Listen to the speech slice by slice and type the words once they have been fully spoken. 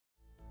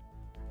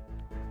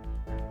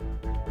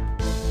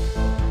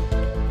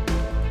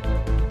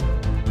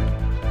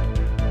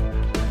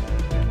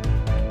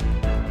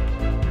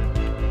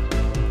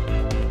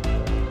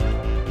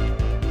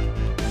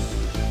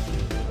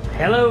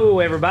Hello,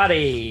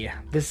 everybody.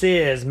 This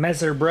is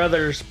Messer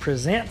Brothers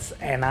Presents,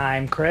 and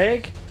I'm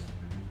Craig.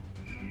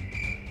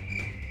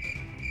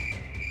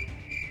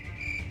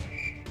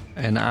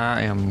 And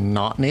I am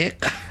not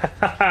Nick.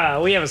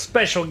 We have a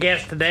special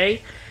guest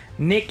today.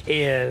 Nick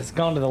is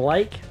gone to the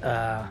lake.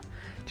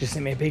 Just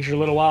sent me a picture a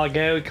little while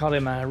ago. He caught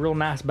him a real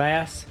nice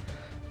bass.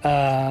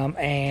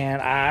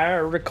 And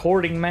our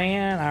recording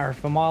man, our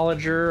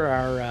filmologer,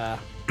 our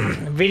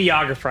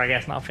videographer, I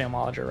guess, not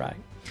filmologer, right?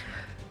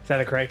 Is that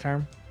the correct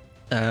term?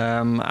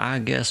 I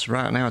guess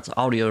right now it's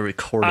audio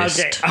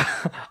recordist.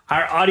 Okay.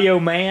 Our audio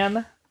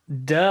man,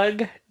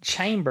 Doug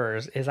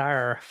Chambers, is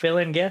our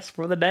fill-in guest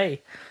for the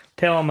day.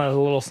 Tell him a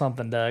little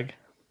something, Doug.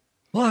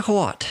 Like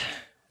what?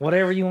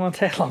 Whatever you want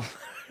to tell him.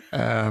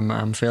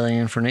 I'm filling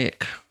in for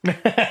Nick.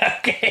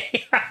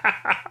 Okay.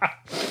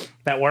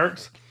 That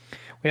works.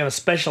 We have a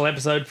special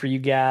episode for you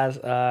guys.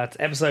 It's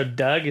an episode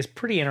Doug is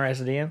pretty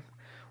interested in.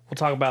 We'll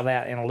talk about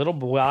that in a little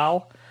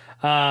while.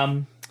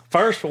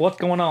 First, what's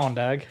going on,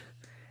 Doug?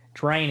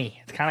 It's rainy.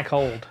 It's kind of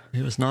cold.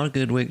 It was not a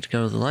good week to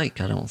go to the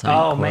lake, I don't think.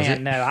 Oh, was man,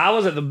 it? no. I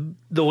was at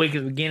the week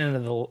at the beginning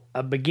of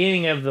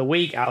the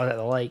week. I was at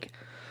the lake.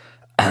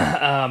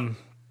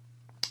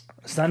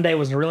 Sunday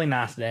was a really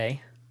nice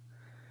day.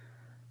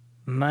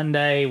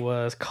 Monday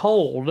was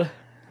cold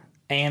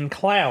and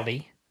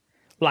cloudy,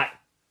 like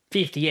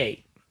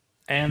 58.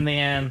 And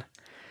then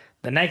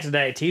the next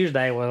day,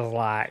 Tuesday, was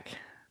like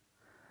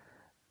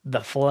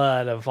the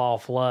flood of all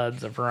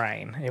floods of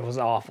rain. It was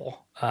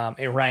awful.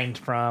 It rained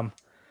from,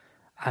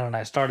 I don't know,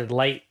 it started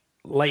late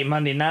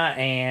Monday night,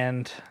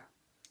 and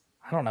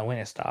I don't know when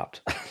it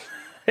stopped.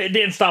 It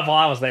didn't stop while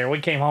I was there. We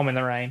came home in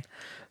the rain.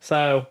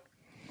 So,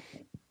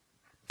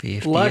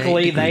 58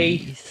 luckily,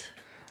 degrees.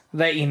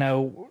 they,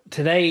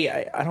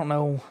 today, I don't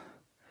know,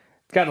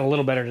 it's gotten a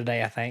little better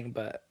today, I think,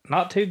 but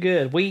not too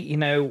good. We,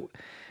 me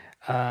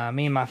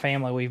and my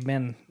family, we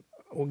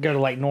go to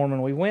Lake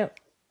Norman. We went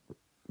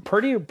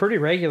pretty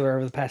regular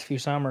over the past few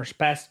summers,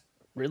 past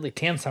really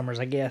 10 summers,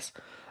 I guess.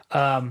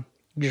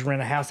 Just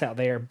rent a house out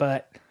there,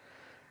 but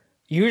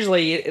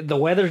usually the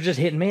weather's just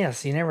hit and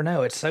miss. You never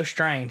know. It's so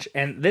strange.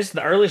 And this is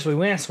the earliest we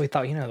went, so we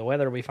thought, the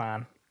weather will be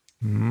fine.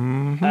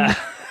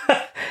 Mm-hmm.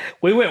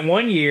 We went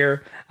one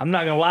year, I'm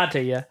not going to lie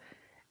to you,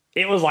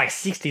 it was like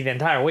 60 the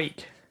entire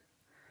week.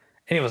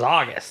 And it was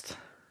August.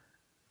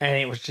 And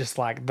it was just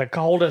like the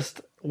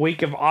coldest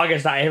week of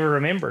August I ever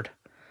remembered.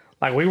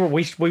 Like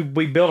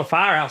we built a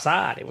fire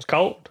outside. It was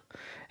cold.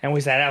 And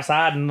we sat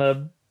outside in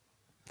the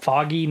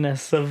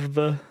fogginess of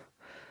the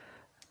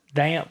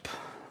damp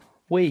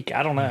week.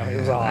 I don't know. It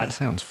was odd. That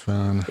sounds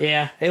fun.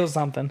 Yeah, it was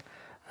something.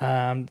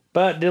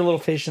 But did a little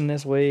fishing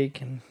this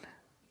week, and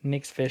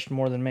Nick's fished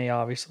more than me,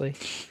 obviously,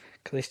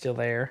 because he's still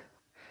there.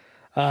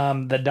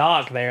 The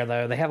dock there,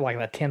 though, they have like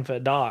a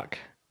 10-foot dock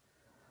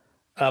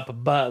up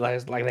above.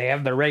 Like they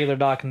have the regular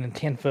dock and then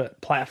 10-foot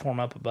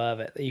platform up above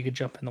it that you could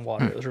jump in the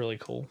water. It was really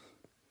cool.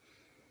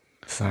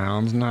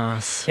 Sounds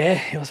nice.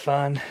 Yeah, it was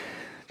fun.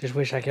 Just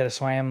wish I could have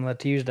swam the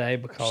Tuesday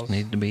because... Just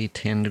need to be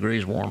 10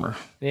 degrees warmer.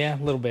 Yeah,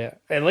 a little bit.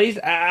 At least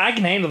I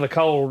can handle the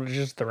cold,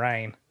 just the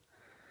rain.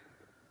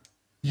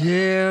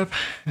 Yep,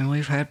 and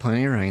we've had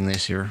plenty of rain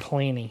this year.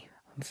 Plenty.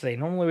 Let's see.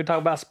 Normally we talk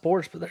about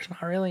sports, but there's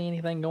not really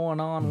anything going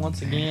on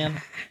once again.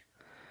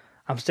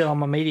 I'm still on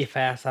my media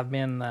fast. I've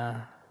been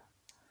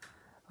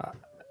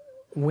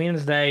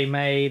Wednesday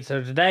made.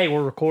 So today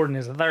we're recording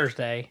is a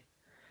Thursday.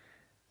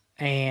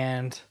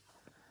 And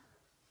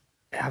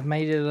I've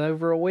made it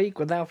over a week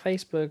without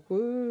Facebook.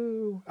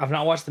 Woo! I've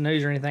not watched the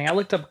news or anything. I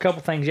looked up a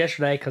couple things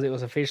yesterday because it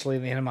was officially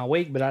the end of my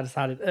week, but I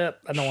decided,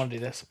 I don't want to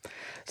do this.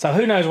 So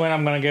who knows when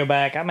I'm going to go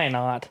back. I may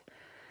not.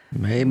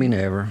 Maybe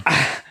never.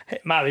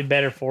 It might be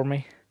better for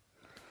me.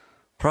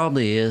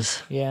 Probably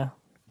is. Yeah.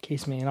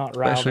 Keeps me not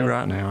riled Especially up.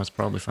 right now, it's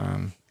probably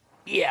fine.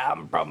 Yeah,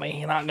 I'm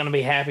probably not going to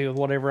be happy with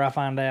whatever I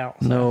find out.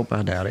 So. Nope,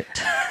 I doubt it.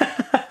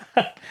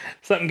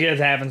 Something good's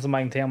happened,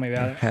 somebody can tell me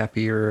about it.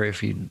 Happier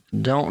if you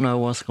don't know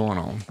what's going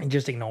on. And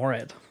just ignore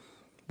it.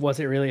 What's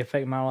it really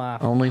affect my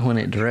life? Only when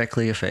it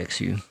directly affects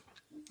you.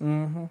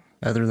 Mm-hmm.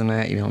 Other than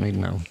that, you don't need to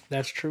know.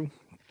 That's true.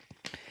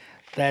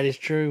 That is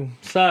true.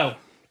 So,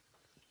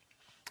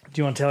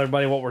 do you want to tell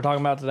everybody what we're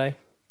talking about today?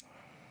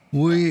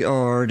 We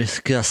are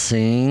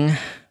discussing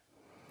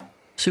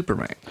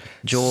Superman.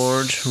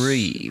 George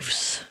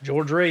Reeves.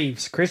 George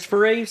Reeves. Christopher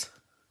Reeves?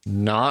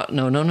 No.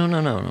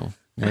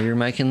 Now you're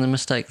making the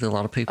mistake that a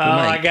lot of people Oh,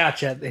 make. I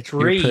gotcha. It's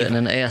You're Reeve. putting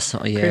an S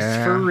on. Yeah.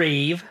 Christopher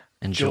Reeve.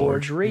 And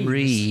George Reeves.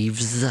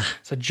 Reeves.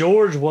 So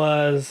George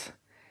was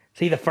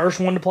he the first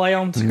one to play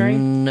on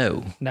screen?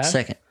 No.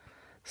 Second.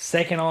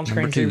 Second on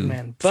screen Number 2.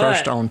 Superman.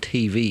 First on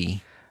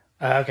TV.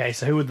 Okay,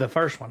 so who was the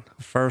first one?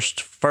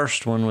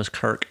 First one was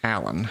Kirk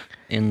Allen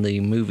in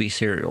the movie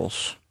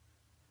serials.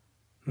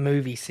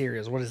 Movie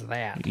series. What is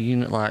that?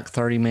 Like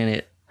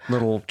 30-minute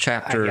little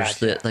chapters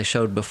gotcha. that they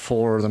showed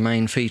before the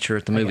main feature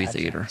at the movie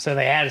theater. So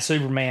they had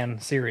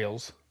Superman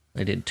serials.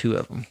 They did 2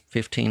 of them,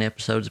 15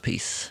 episodes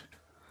apiece.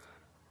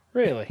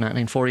 Really?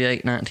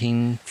 1948,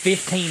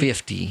 1950.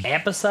 15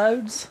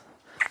 episodes?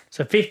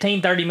 So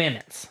 15, 30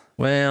 minutes.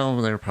 Well,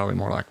 they were probably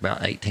more like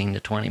about 18 to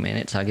 20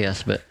 minutes, I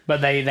guess, but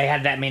But they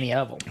had that many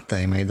of them.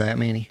 they made that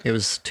many. It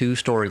was 2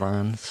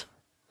 storylines.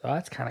 So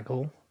that's kind of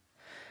cool.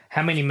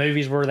 How many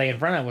movies were they in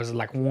front of? Was it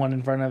like one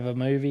in front of a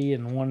movie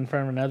and one in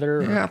front of another?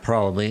 Or? Yeah,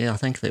 probably. I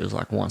think it was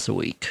like once a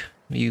week.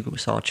 You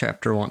saw a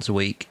chapter once a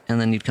week, and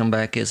then you'd come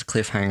back as a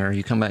cliffhanger.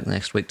 You come back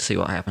next week to see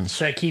what happens.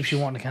 So it keeps you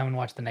wanting to come and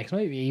watch the next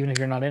movie, even if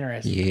you're not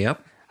interested.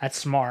 Yep. That's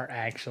smart,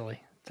 actually.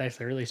 It's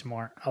actually really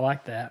smart. I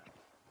like that.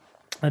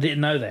 I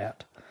didn't know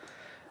that.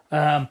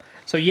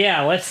 So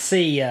yeah, let's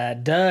see.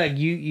 Doug,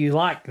 you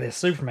like this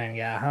Superman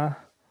guy, huh?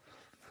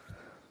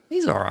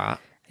 He's all right.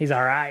 He's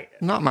all right.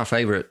 Not my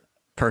favorite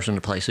person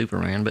to play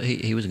Superman, but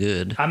he was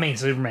good. I mean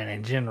Superman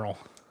in general.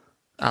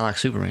 I like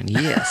Superman.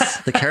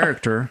 Yes, the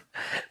character.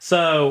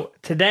 So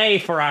today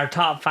for our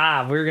top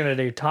 5, we're going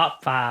to do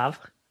top 5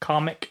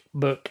 comic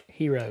book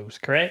heroes,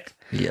 correct?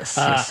 Yes,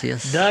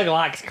 yes. Doug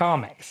likes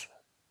comics.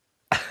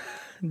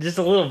 Just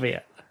a little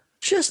bit.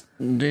 Just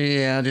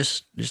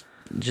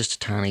a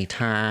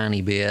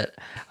tiny bit.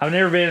 I've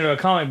never been to a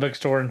comic book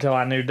store until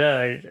I knew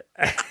Doug.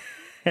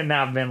 And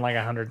now I've been like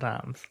 100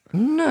 times.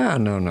 No.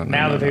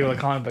 Now the people at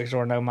the comic book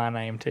store know my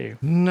name too.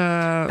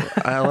 No.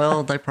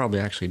 Well, they probably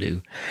actually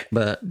do.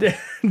 But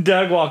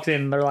Doug walks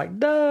in and they're like,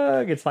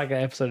 Doug. It's like an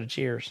episode of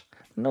Cheers.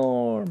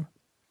 Norm.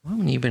 well,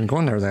 when you've been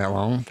going there that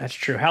long, That's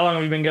true. How long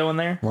have you been going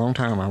there? long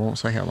time. I won't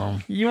say how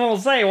long. You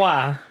won't say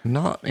why.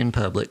 Not in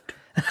public.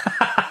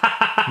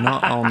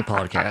 Not on the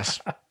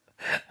podcast.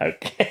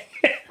 Okay.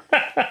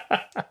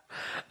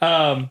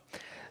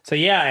 So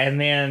yeah, and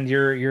then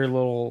your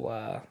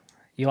little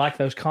you like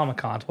those Comic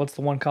Cons. What's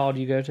the one called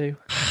you go to?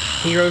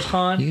 Heroes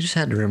Con? You just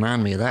had to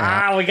remind me of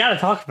that. We gotta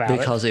talk about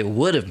Because it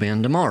would have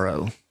been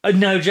tomorrow it.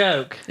 No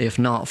joke. if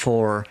not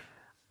for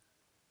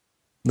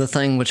the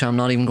thing which I'm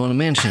not even going to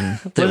mention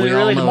that Was it we all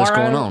really know is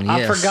tomorrow? going on. I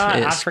Yes, forgot-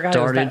 it I forgot it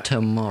was started that-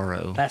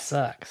 tomorrow, That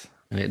sucks.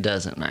 and it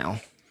doesn't now.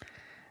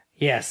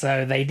 Yeah,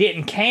 so they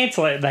didn't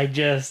cancel it, they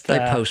just They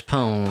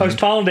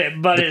postponed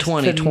it, but the it's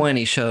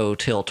 2020 show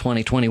till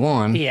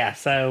 2021. Yeah,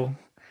 so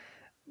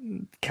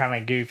kind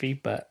of goofy,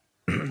 but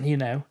you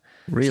know.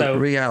 So-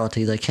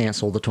 Reality, they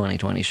canceled the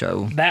 2020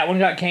 show. That one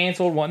got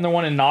canceled. Wasn't there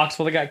one in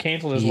Knoxville that got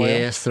canceled as well?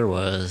 Yes, there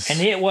was. And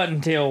it wasn't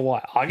until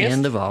what, August?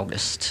 End of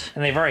August.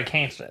 And they've already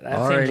canceled it. That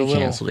Already seems a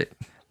canceled it.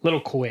 little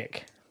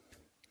quick.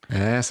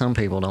 Some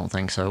people don't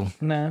think so.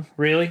 No,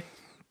 really?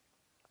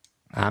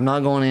 I'm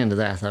not going into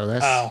that though.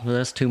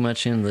 That's too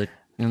much in the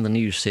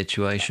news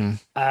situation.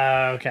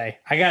 Okay.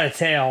 I gotta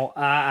tell,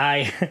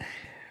 I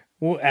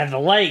at the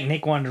lake,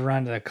 Nick wanted to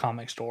run to the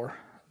comic store.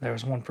 There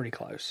was one pretty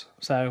close,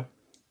 so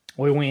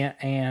we went,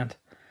 and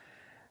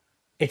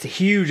it's a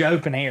huge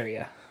open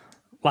area.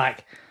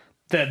 Like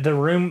the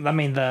room. I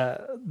mean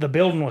the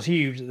building was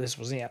huge that this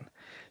was in.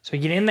 So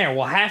you get in there.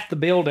 Well, half the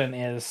building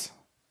is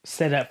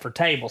set up for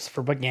tables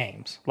for big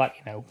games, like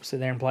sit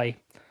there and play.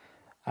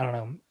 I don't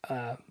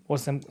know,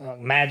 what's them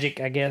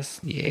Magic, I guess,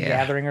 The Yeah.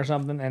 Gathering or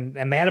something, and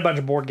they had a bunch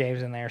of board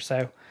games in there.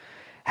 So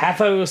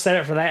half of it was set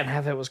up for that, and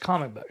half of it was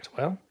comic books.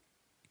 Well,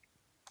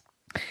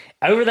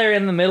 over there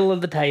in the middle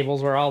of the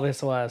tables where all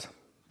this was,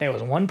 there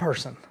was one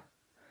person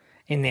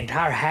in the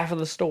entire half of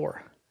the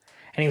store,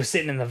 and he was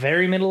sitting in the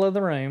very middle of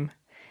the room,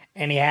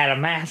 and he had a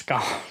mask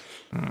on.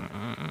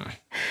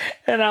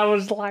 And I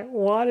was like,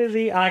 "What is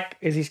he?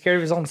 Is he scared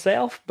of his own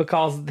self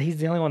because he's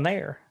the only one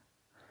there?"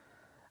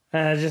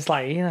 And I was just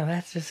like,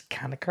 that's just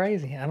kind of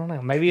crazy. I don't know.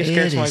 Maybe he's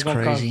scared It somebody's is going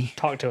to come crazy.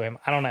 talk to him.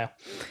 I don't know.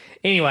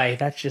 Anyway,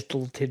 that's just a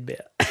little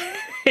tidbit.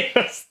 it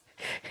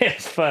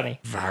was funny.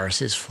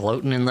 Viruses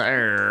floating in the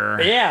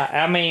air. Yeah,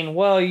 I mean,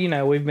 well,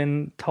 we've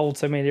been told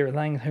so many different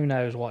things. Who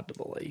knows what to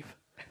believe?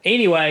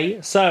 Anyway,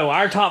 so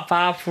our top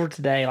 5 for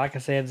today, like I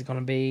said, is going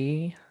to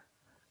be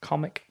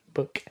comic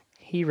book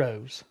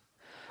heroes.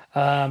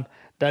 Doug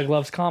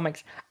loves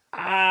comics.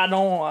 I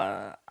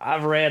don't.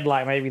 I've read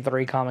like maybe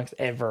 3 comics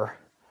ever.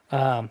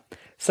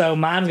 So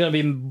mine's going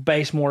to be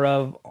based more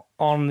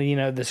on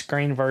the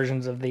screen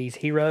versions of these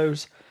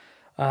heroes,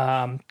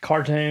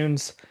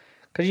 cartoons.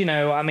 Because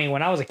I mean,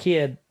 when I was a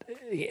kid,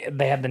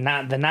 they had the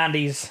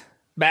 90s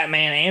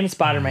Batman and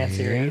Spider-Man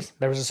series.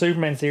 There was a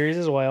Superman series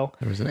as well.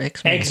 There was an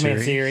X-Men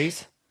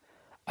series.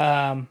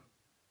 I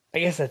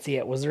guess that's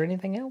it. Was there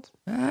anything else?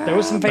 There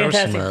was some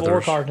Fantastic Four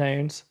others.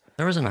 cartoons.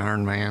 There was an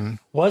Iron Man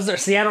Was there?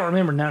 See, I don't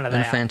remember none of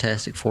and a that.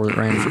 Fantastic Four that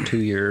ran for 2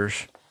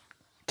 years.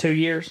 2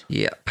 years?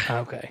 Yep.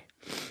 Okay.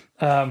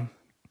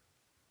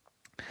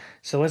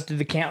 So let's do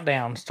the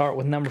countdown. Start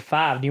with number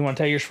 5. Do you want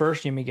to tell yours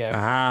first? You me go.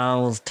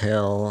 I'll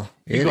tell.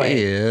 It go ahead.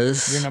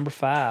 is You're number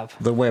 5.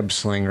 the Web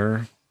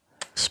Slinger,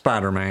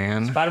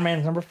 Spider-Man,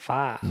 Spider-Man's number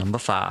 5. number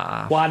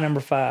 5. Why number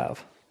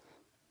 5?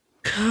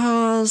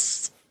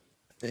 Because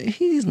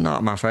he's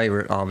not my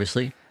favorite,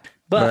 obviously.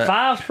 But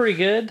 5's pretty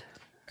good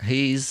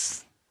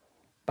He's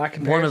by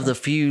comparison. one of the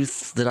few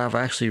that I've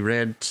actually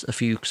read a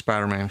few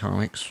Spider-Man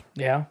comics.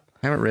 Yeah.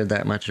 Haven't read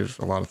that much of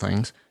a lot of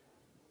things.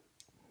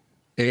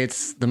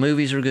 The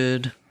movies are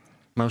good,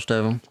 most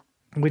of them.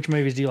 Which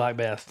movies do you like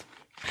best?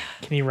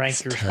 Can you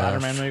rank your tough.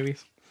 Spider-Man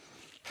movies?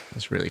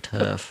 It's really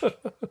tough.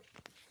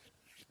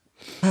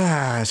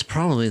 It's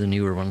probably the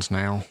newer ones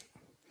now.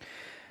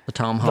 The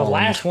Tom The Holland.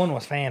 last one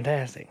was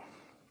fantastic.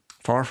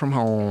 Far From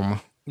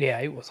Home. Yeah,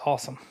 it was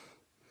awesome.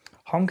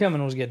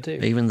 Homecoming was good too.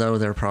 Even though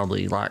they're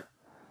probably like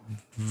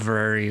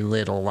very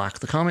little like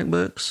the comic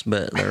books,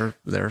 but they're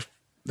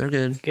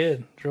good.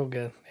 Good. It's real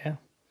good. Yeah.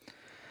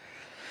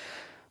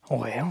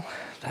 Well,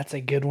 that's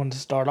a good one to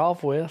start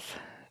off with.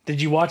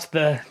 Did you watch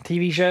the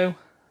TV show?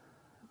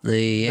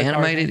 The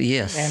animated, cartoon?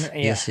 yes,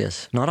 Yeah.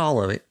 yes. Not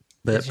all of it,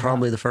 but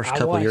probably the first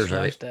couple watched years of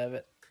it. most of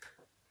it.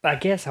 I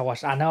guess I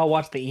watched. I know I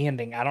watched the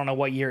ending. I don't know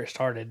what year it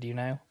started. Do you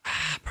know?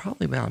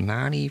 Probably about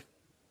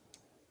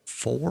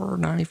 94,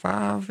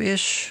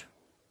 95-ish.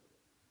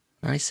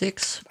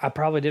 96? I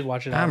probably did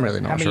watch it. I'm really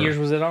not How many sure. years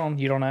was it on?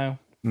 You don't know.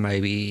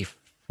 Maybe 4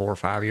 or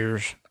 5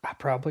 years. I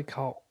probably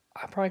caught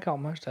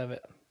most of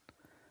it.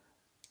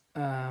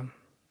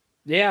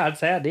 Yeah, I'd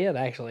say I did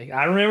actually.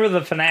 I remember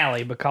the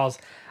finale because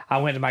I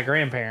went to my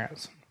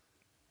grandparents,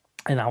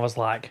 and I was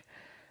like,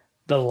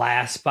 "The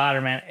last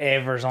Spider-Man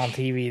ever's on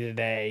TV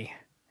today,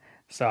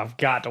 so I've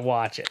got to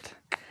watch it."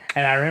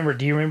 And I remember.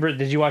 Do you remember?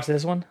 Did you watch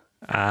this one?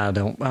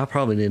 I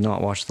probably did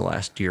not watch the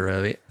last year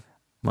of it.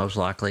 Most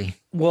likely.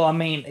 Well, I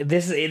mean, it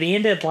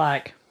ended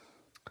like.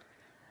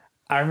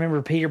 I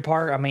remember Peter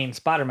Parker. I mean,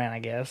 Spider-Man. I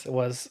guess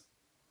was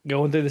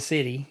going through the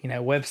city,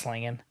 web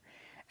slinging.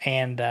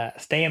 And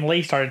Stan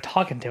Lee started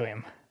talking to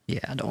him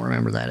Yeah, I don't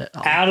remember that at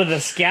all. out of the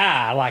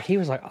sky. Like, he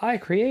was like, "I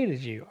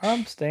created you.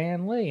 I'm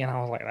Stan Lee." And I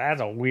was like, that's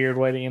a weird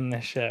way to end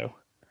this show.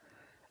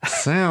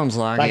 Sounds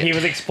like Like, it. he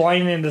was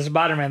explaining to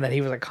Spider-Man that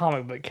he was a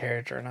comic book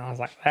character. And I was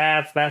like,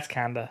 that's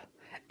kind of...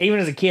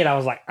 Even as a kid, I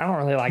was like, I don't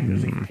really like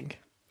this ending.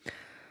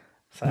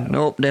 So,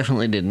 Nope,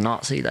 definitely did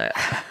not see that.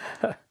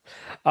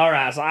 all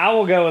right. So, I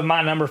will go with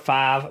my number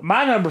 5.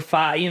 My number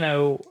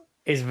 5,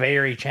 is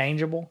very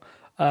changeable.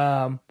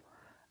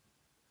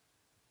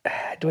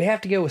 Do we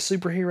have to go with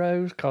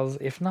superheroes? Because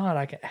if not,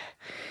 I can.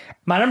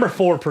 My number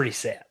 4 pretty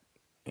set.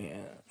 Yeah.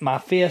 My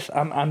 5th,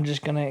 I'm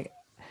just gonna.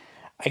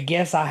 I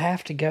guess I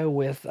have to go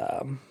with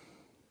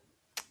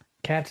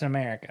Captain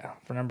America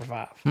for number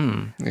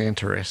 5.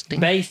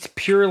 Interesting. Based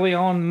purely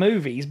on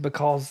movies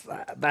because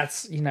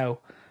that's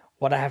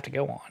what I have to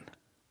go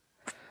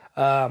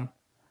on.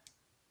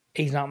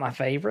 He's not my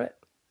favorite.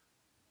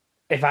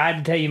 If I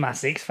had to tell you my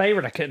 6th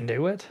favorite, I couldn't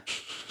do it.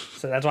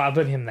 So that's why I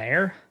put him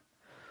there.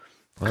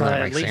 Well,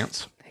 that At makes least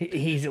sense.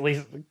 He's at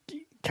least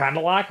kind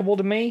of likable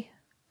to me.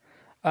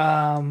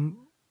 But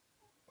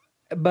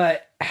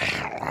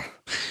I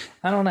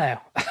don't know.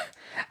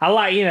 I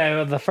like,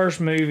 the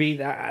first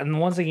movie. And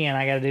once again,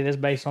 I got to do this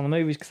based on the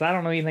movies because I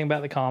don't know anything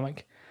about the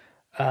comic.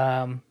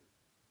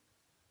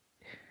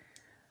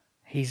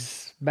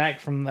 He's back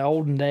from the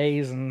olden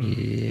days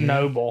and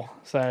noble.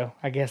 So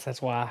I guess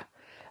that's why.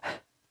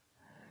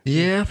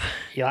 Yep.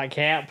 You like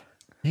Cap?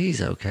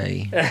 He's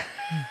okay.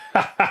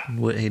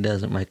 He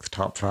doesn't make the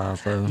top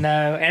 5 though.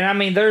 No, and I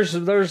mean, there's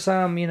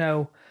some,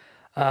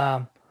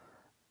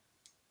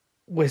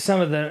 with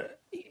some of the,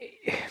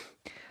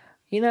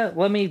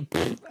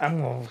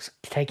 I'm gonna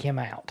take him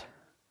out.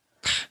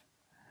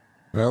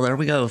 Well, there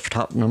we go.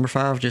 Top number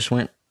 5 just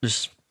went.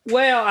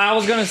 Well, I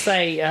was gonna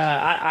say,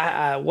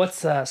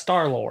 what's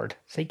Star-Lord?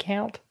 Does he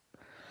count?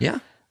 Yeah.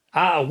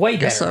 Way better.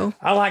 Guess so.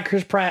 I like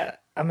Chris Pratt.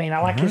 I mean, I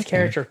like his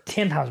character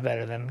 10 times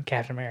better than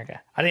Captain America.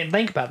 I didn't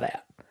think about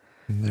that.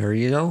 There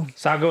you go.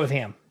 So I'll go with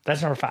him.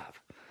 That's number 5.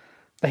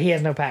 But he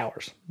has no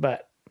powers.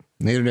 But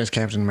Neither does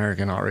Captain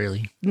America, not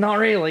really. not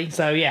really.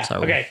 So yeah.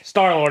 Okay.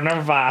 Star-Lord,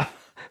 number 5.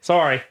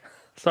 Sorry,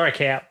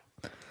 Cap.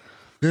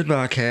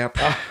 Goodbye, Cap.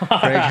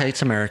 Greg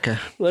hates America.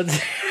 Let's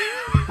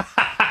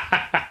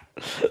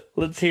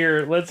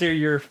hear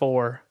your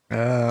 4.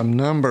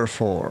 Number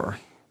 4.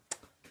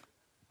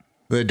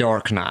 The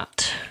Dark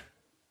Knight.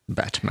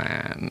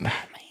 Batman.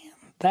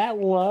 That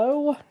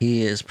low?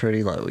 He is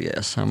pretty low,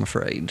 yes, I'm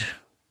afraid.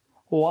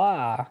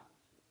 Why?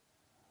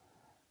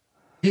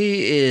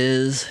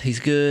 He's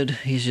good.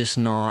 He's just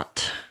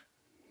not.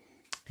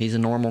 He's a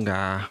normal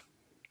guy.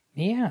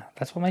 Yeah,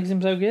 that's what makes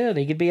him so good.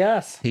 He could be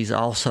us. He's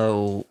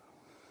also.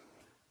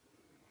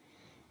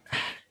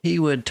 He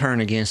would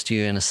turn against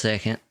you in a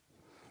second.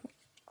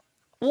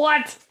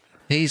 What?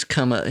 He's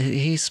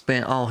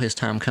spent all his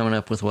time coming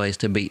up with ways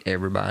to beat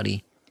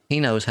everybody. He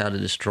knows how to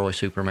destroy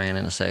Superman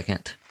in a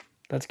second.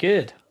 That's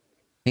good.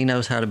 He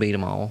knows how to beat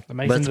them all. That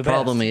makes But him the the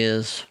problem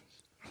best.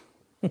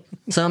 is,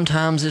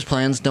 sometimes his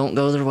plans don't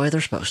go the way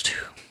they're supposed to.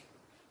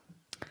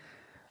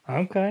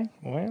 Okay,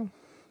 well,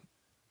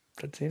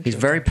 that's it. He's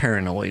very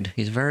paranoid.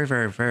 He's very,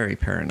 very, very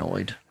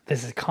paranoid.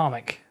 This is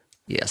comic.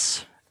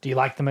 Yes. Do you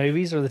like the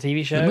movies or the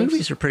TV shows? The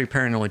movies are pretty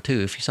paranoid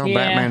too. If you saw Yeah.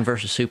 Batman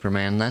versus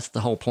Superman, that's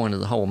the whole point of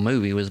the whole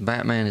movie. Was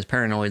Batman is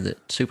paranoid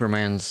that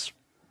Superman's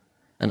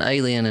an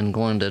alien and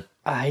going to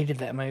I hated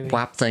that movie.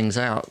 wipe things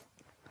out.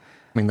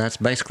 I mean, that's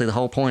basically the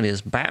whole point.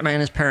 Is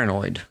Batman is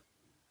paranoid.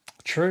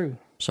 True,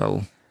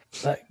 So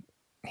but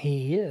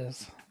he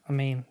is. I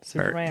mean,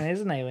 Superman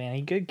is an alien.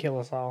 He could kill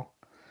us all.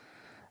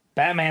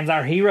 Batman's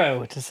our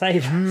hero to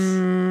save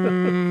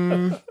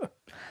us.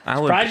 I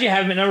would. Surprised you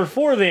have him at number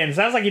 4 then.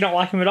 Sounds like you don't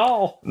like him at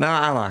all. No,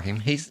 I like him.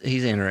 He's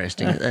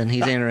interesting, and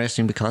he's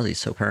interesting because he's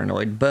so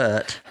paranoid.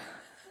 But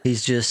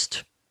he's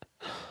just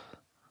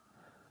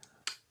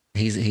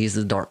he's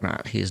the Dark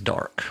Knight. He is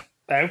dark.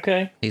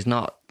 Okay. He's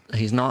not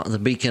the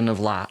beacon of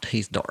light.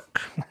 He's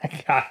dark.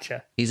 I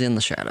gotcha. He's in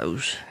the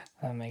shadows.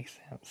 That makes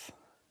sense.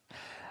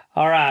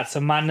 All right, so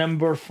my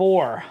number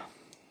 4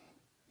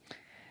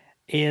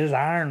 is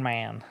Iron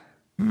Man.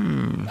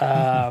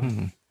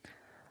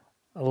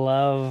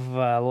 Love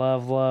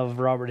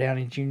Robert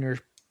Downey Jr.'s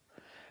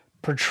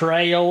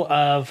portrayal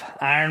of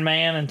Iron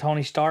Man and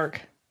Tony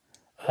Stark.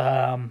 He's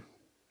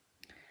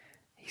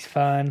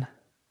fun.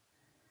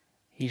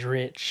 He's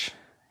rich.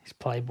 He's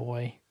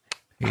playboy.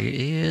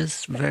 He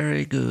is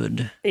very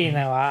good. You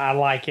know, I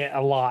like it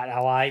a lot. I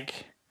like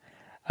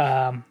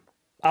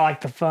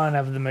the fun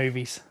of the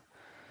movies.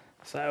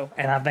 So,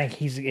 and I think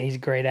he's a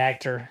great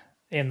actor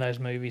in those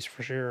movies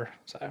for sure.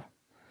 So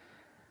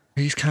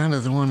He's kind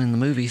of the one in the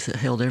movies that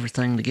held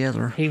everything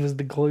together. he was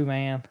the glue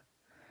man,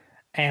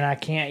 and I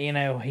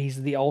can't,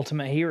 he's the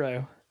ultimate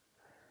hero,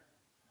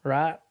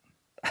 right?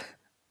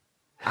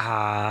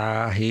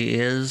 He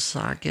is,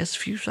 I guess,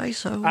 if you say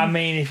so. I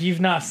mean, if you've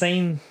not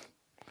seen,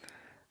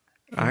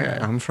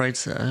 I'm afraid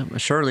so.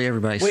 Surely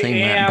everybody's seen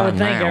yeah, that by I would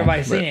think now,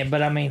 everybody's but seen it,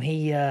 but I mean,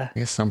 I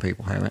guess some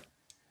people haven't.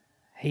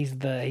 he's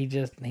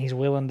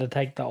willing to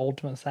take the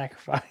ultimate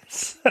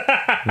sacrifice.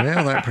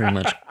 Well, that pretty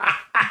much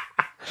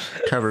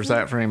covers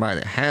that for anybody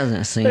that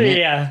hasn't seen it.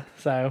 Yeah,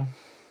 so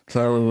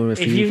So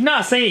if you've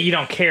not seen it, you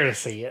don't care to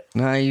see it.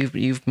 no,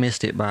 you've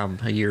missed it by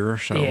a year or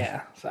so.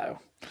 Yeah, so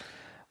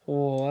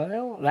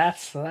well,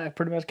 that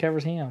pretty much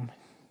covers him.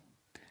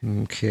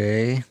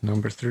 Okay,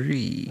 number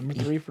 3. Number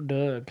 3 for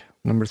Doug.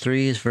 Number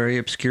 3 is very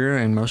obscure,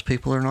 and most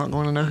people are not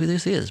going to know who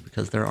this is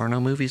because there are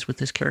no movies with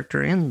this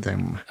character in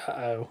them.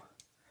 Uh-oh.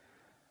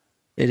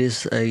 It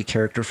is a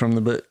character from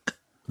the book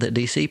that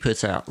DC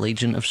puts out,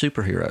 Legion of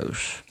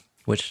Superheroes,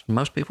 which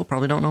most people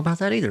probably don't know about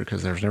that either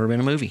because there's never been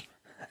a movie.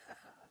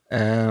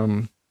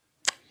 And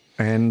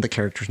the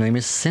character's name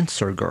is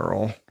Censor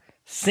Girl.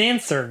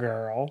 Censor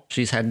Girl.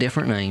 She's had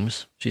different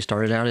names. She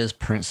started out as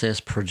Princess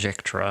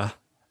Projectra.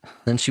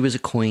 Then she was a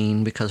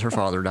queen because her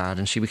father died,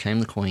 and she became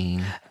the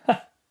queen.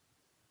 But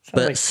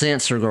like,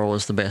 Censor Girl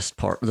was the best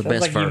part, the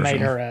best like version. You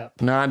made her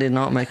up. No, I did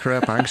not make her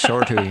up. I can show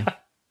her to you.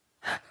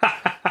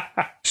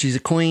 She's a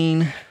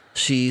queen.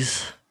 She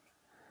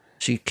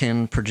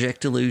can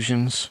project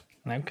illusions.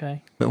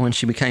 Okay. But when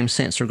she became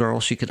Censor Girl,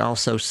 she could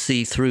also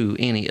see through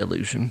any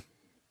illusion.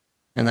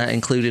 And that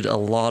included a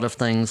lot of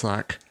things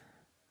like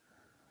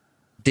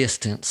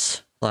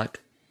distance, like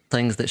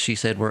things that she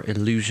said were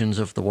illusions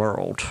of the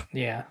world.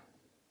 Yeah.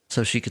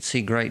 So she could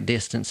see great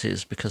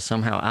distances because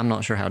somehow, I'm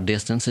not sure how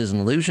distance is an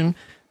illusion,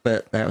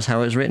 but that was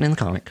how it was written in the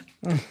comic.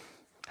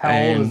 How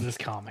old is this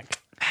comic?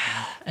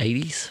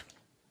 80s.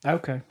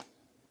 Okay.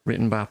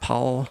 Written by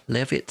Paul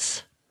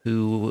Levitz,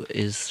 who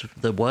was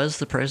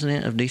the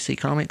president of DC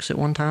Comics at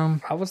one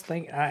time. I was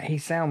thinking, he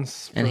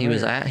sounds And he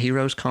was familiar. at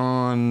Heroes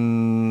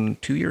Con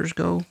 2 years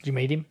ago. Did you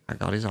meet him? I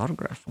got his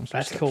autograph from some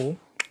That's stuff. cool.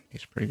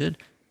 He's pretty good.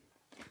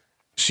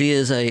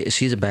 She's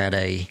a bad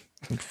A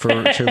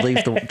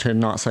to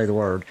not say the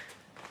word.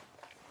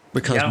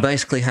 Because Yeah.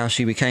 basically how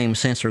she became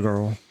Censor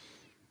Girl,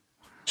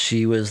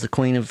 she was the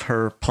queen of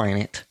her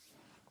planet.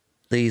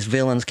 These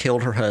villains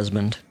killed her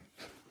husband.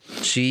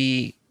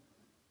 She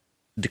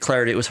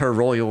declared it was her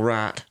royal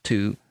right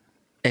to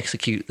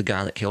execute the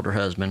guy that killed her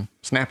husband,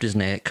 snapped his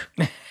neck.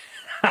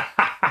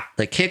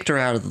 They kicked her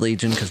out of the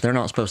Legion because they're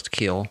not supposed to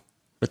kill.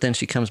 But then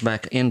she comes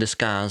back in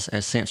disguise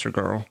as Censor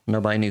Girl.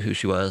 Nobody knew who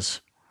she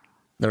was.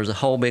 There was a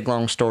whole big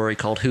long story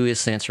called Who is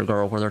Censor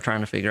Girl, where they're trying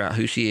to figure out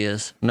who she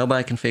is.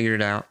 Nobody can figure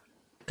it out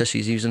because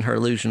she's using her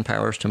illusion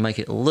powers to make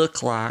it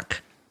look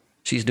like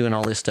she's doing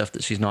all this stuff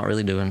that she's not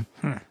really doing.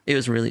 It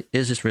was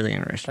just really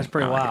interesting. That's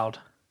pretty I like it. wild.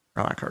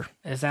 I like her.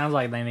 It sounds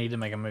like they need to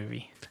make a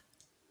movie.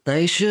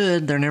 They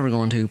should. They're never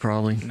going to,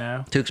 probably.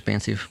 No? Too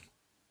expensive.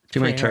 Too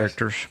many Pretty interesting.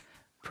 characters.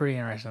 Pretty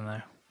interesting,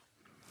 though.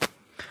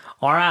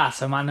 All right,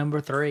 so my number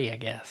 3, I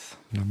guess,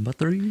 Number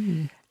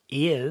 3.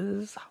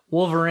 is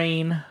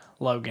Wolverine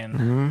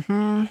Logan.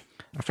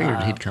 I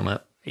figured he'd come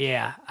up.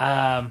 Yeah.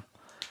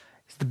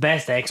 He's the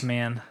best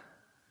X-Men.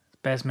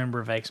 Best member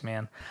of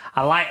X-Men.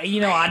 I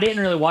didn't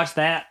really watch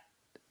that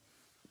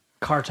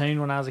cartoon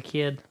when I was a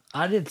kid.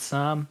 I did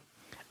some.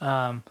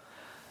 And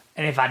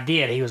if I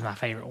did, he was my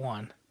favorite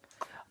one.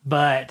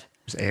 But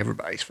It was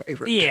everybody's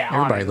favorite. yeah,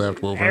 Everybody honestly, loved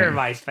Wolverine.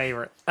 Everybody's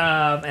favorite.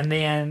 And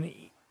then,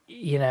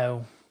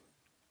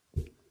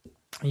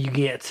 you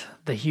get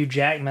the Hugh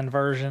Jackman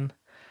version,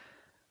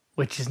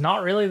 which is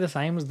not really the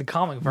same as the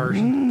comic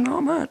version.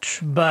 Not much.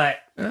 But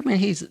I mean,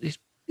 he's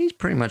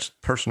pretty much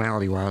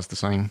personality-wise the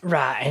same.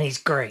 right, and he's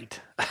great.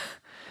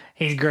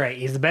 He's great.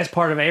 He's the best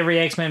part of every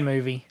X-Men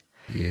movie.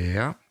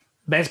 Yeah.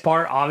 Best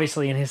part,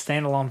 obviously, in his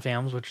standalone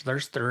films, which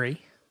there's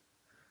 3.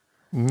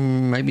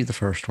 Maybe the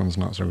first one's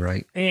not so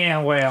great.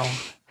 Yeah, well,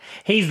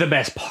 he's the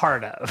best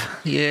part of.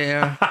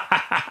 Yeah.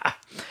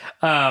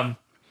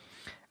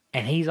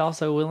 And he's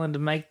also willing to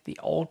make the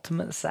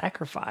ultimate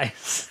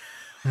sacrifice.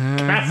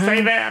 Can I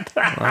say that?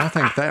 Well, I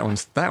think that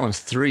one's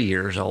 3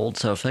 years old.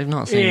 So if they've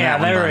not seen Yeah, that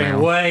one they by were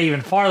now, way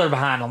even farther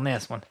behind on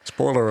this one.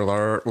 spoiler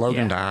alert: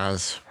 Logan Yeah.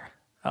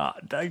 dies.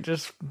 Doug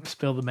just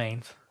spilled the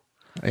beans.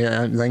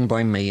 Yeah, they can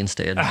blame me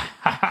instead.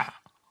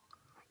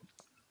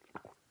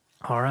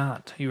 All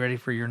right, you ready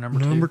for your number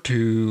two? Number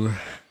 2,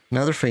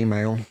 another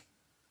female,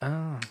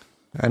 Oh.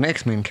 an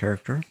X-Men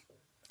character,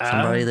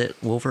 somebody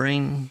that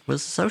Wolverine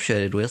was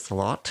associated with a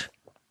lot,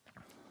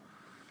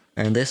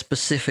 and this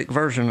specific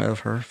version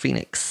of her,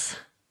 Phoenix.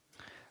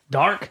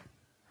 Dark?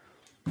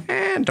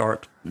 And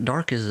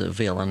Dark is a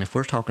villain. If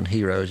we're talking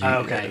heroes,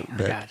 Okay, I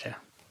but gotcha.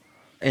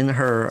 in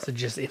her So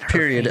just in her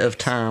period of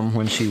Phoenix. time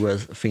when she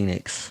was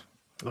Phoenix,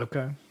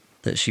 Okay.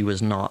 that she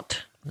was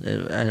not.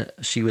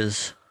 She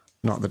was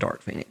not the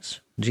Dark Phoenix.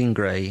 Jean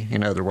Grey,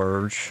 in other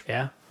words.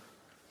 Yeah.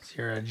 So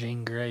you're a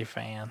Jean Grey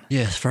fan.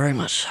 Yes, very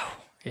much so.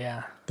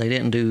 Yeah. They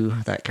didn't do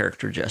that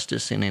character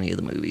justice in any of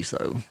the movies,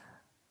 though.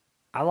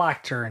 I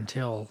liked her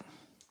until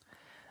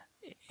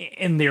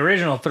in the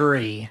original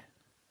 3.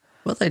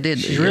 Well, they did.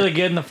 She's really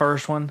good in the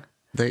first one.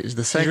 The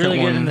She's second really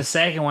one, good in the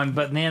second one,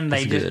 but then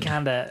they is just good.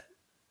 kind of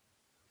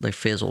they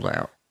fizzled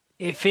out.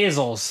 it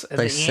fizzles. At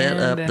They the set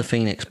end. up the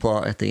Phoenix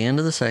plot at the end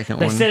of the second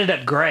They one, set it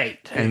up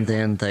great. too. and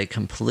then they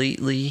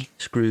completely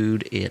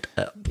screwed it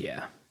up.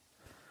 Yeah.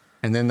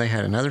 And then they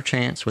had another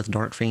chance with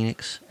Dark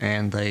Phoenix,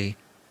 and they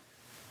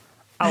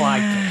I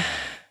liked it.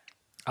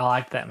 I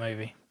liked that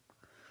movie.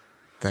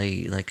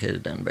 they could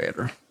have done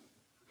better.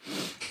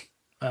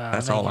 I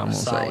That's think all it I'm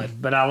was gonna say.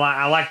 solid. But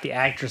I like the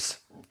actress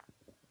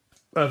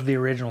of the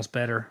originals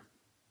better.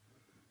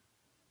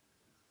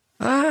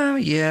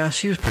 Yeah,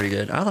 she was pretty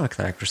good. I like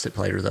the actress that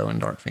played her though in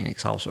Dark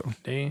Phoenix also.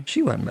 Do you?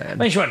 She wasn't I bad.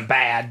 mean, she wasn't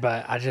bad,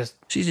 but I just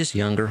She's just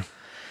younger.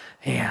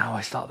 I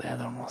always thought the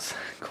other one was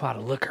quite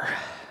a looker.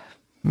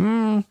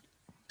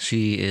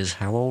 She is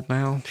how old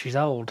now? She's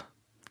old.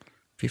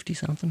 50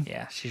 something?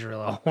 Yeah, she's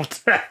real old.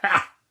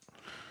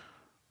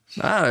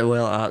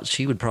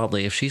 She would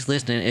probably, if she's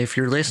listening, if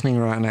you're listening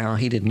right now,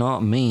 he did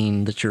not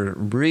mean that you're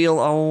real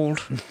old.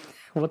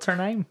 What's her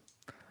name?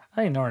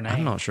 I didn't know her name.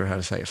 I'm not sure how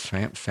to say it.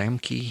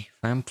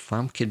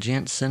 Famke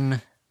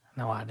Jensen.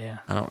 No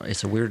idea.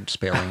 It's a weird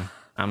spelling.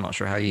 I'm not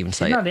sure how you even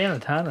say She's it. not in a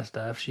ton of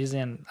stuff. She's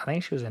in. I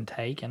think she was in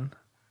Taken.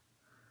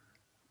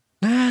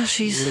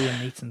 She's, Liam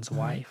Neeson's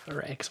wife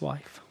or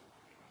ex-wife.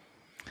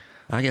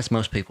 I guess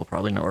most people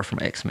probably know her from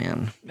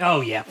X-Men.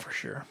 Oh yeah, for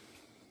sure.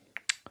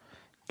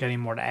 Got any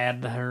more to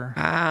add to her?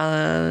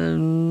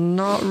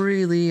 Not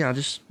really.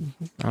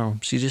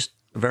 She's just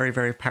a very,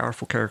 very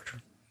powerful character.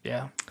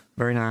 Yeah.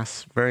 Very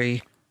nice.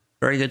 Very,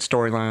 very good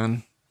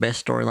storyline.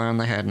 Best storyline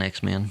they had in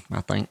X-Men,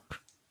 I think.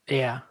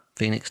 Yeah.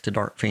 Phoenix to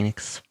Dark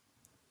Phoenix.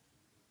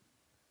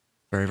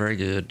 Very, very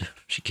good.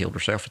 She killed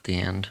herself at the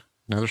end.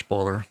 Another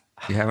spoiler.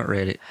 If you haven't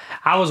read it.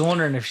 I was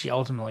wondering if she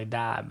ultimately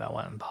died, but I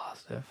wasn't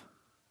positive.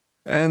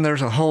 And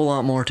there's a whole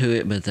lot more to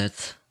it,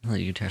 but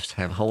you'd have to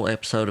have a whole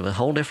episode of a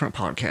whole different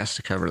podcast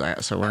to cover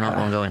that, so we're not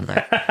going to go into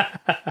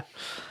that.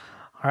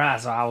 All right,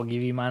 so I will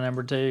give you my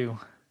number 2.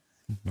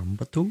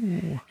 Number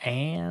 2.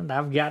 And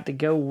I've got to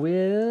go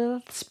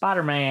with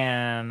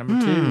Spider-Man,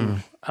 number 2.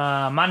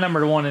 My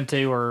number 1 and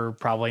 2 are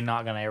probably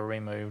not going to ever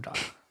be moved.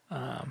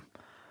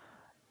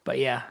 But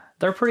yeah,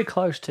 they're pretty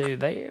close too.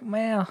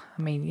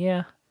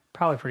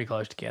 Probably pretty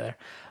close together.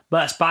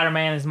 But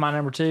Spider-Man is my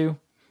number 2.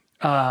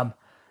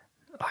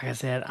 Like I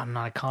said, I'm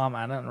not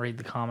I don't read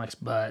the comics,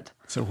 but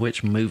So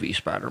which movie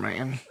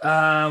Spider-Man?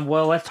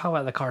 well, let's talk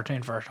about the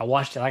cartoon first. I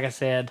watched it, like I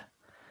said,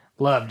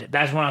 loved it.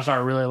 That's when I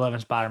started really loving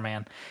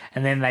Spider-Man.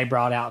 And then they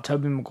brought out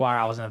Tobey Maguire.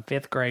 I was in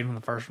 5th grade when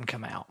the first one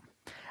came out,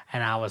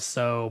 and I was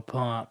so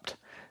pumped.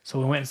 So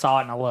we went and saw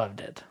it, and I loved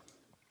it.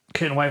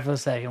 Couldn't wait for the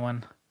second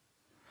one.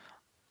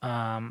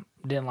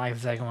 Didn't like the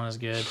second one as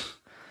good.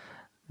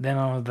 Then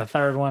on the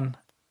third one,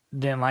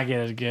 didn't like it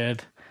as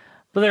good,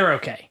 but they were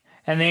okay.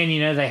 And then,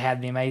 they had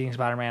the Amazing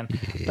Spider-Man.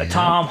 Yeah. But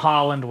Tom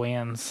Holland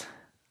wins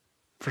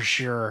for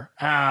sure.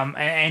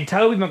 And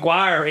Tobey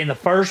Maguire in the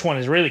first one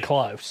is really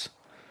close.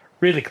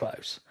 Really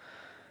close.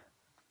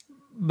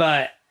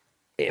 But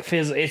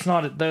it's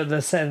not,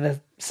 the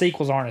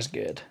sequels aren't as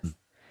good.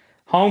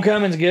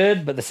 Homecoming's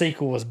good, but the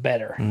sequel was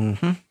better.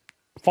 Mm-hmm.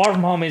 Far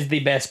From Home is the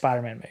best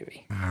Spider-Man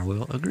movie. I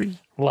will agree.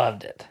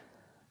 Loved it.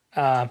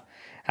 I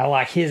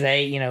like his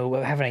age,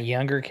 having a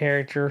younger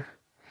character.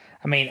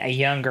 A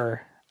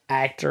younger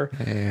actor.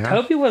 Yeah.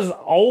 Toby was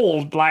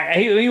old. Like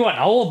he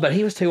wasn't old, but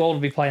he was too old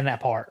to be playing that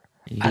part.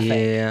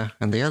 Yeah,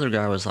 and the other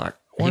guy was like,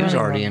 he was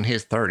already in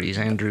his 30s,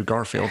 Andrew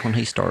Garfield, when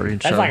he started.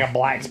 That's like a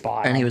black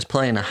spot. And he was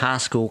playing a high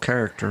school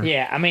character.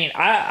 Yeah,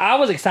 I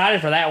was excited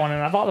for that one,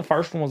 and I thought the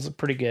first one was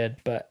pretty good,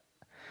 but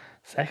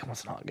the second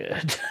one's not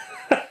good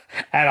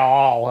at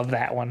all of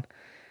that one.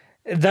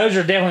 Those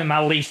are definitely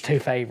my least 2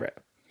 favorite.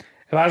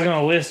 If I was going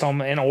to list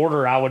them in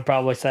order, I would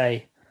probably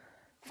say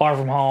Far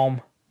From Home,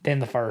 then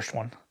the first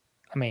one.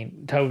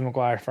 Tobey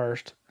Maguire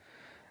first,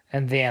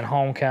 and then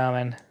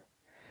Homecoming,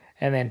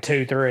 and then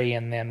 2, 3,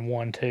 and then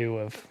 1, 2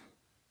 of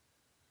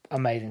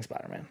Amazing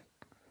Spider-Man.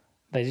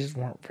 They just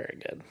weren't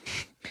very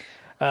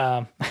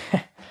good.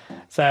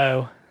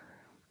 So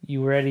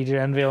You ready to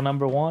unveil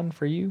number one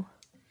for you?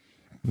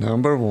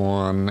 Number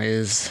one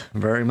is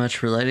very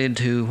much related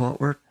to what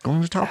we're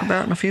going to talk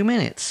about in a few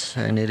minutes,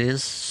 and it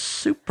is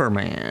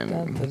Superman,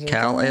 Dun, dun, dun,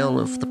 Kal-El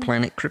of the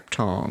planet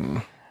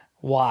Krypton.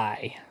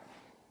 Why?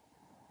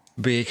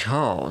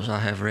 Because I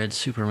have read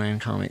Superman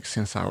comics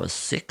since I was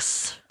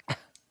 6.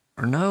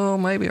 Or no,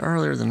 maybe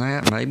earlier than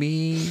that.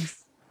 Maybe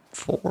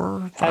 4,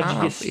 5-ish. How'd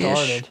you get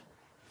started?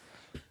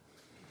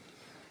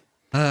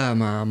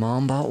 My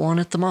mom bought one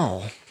at the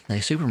mall. A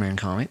Superman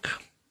comic.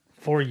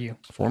 For you.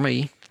 For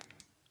me.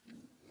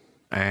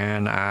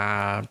 And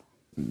I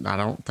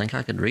don't think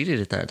I could read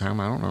it at that time.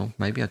 I don't know.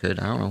 Maybe I could.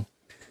 I don't know.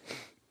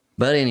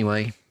 But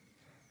anyway,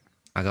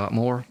 I got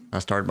more. I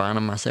started buying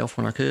them myself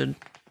when I could.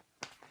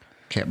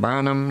 Kept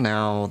buying them.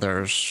 Now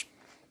there's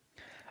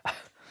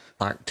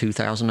like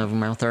 2,000 of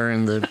them out there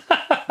in the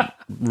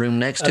room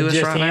next to us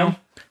just right him? now.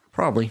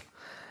 Probably.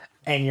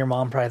 And your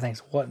mom probably thinks,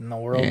 what in the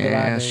world did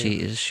I Yeah,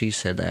 do? she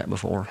said that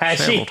before Has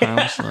several she?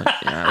 times. Like,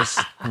 yeah, it was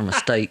a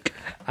mistake.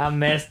 I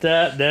messed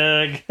up,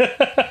 Doug.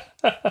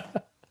 That's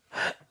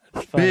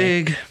funny.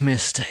 Big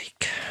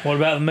mistake. What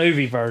about the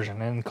movie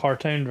version and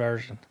cartoon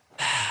version?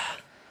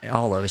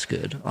 All of it's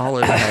good. All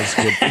of it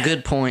has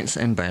good points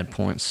and bad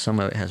points.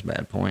 Some of it has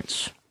bad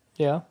points.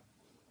 Yeah.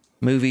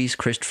 Movies,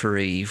 Christopher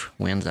Reeve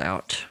wins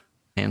out,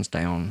 hands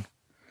down.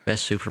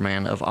 Best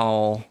Superman of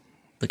all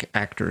the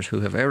actors who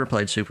have ever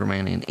played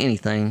Superman in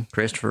anything.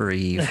 Christopher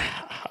Reeve.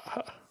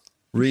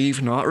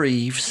 Reeve, not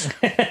Reeves.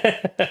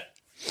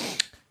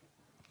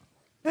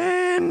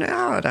 And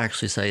I would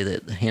actually say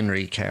that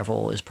Henry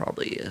Cavill is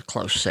probably a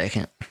close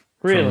second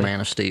Really? from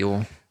Man of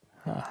Steel.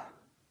 What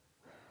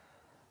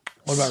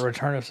about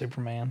Return of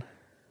Superman?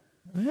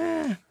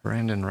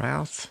 Brandon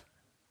Routh.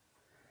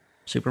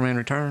 Superman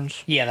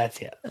Returns. Yeah, that's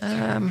it.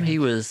 He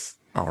was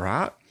all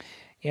right.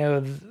 You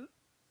know,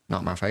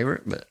 Not my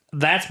favorite, but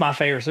that's my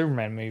favorite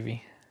Superman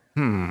movie.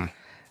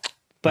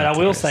 But I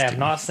will say I've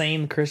not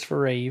seen Christopher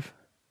Reeve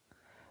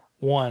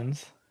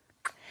ones.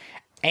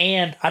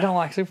 And I don't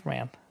like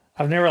Superman.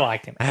 I've never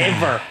liked him.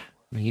 Ever.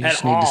 you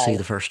just At need to all. see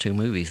the first 2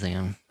 movies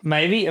then.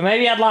 Maybe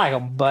I'd like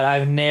him, but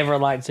I've never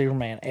liked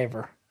Superman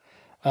ever.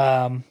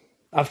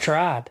 I've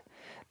tried.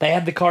 They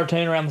had the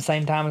cartoon around the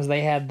same time as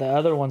they had the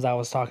other ones I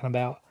was talking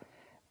about.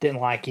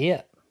 Didn't like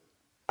it.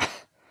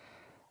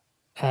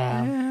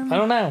 I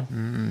don't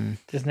know.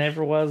 Just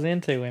never was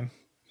into him.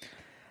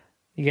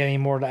 You got any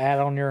more to add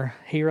on your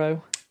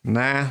hero?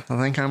 Nah, I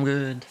think I'm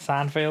good.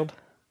 Seinfeld?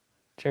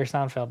 Jerry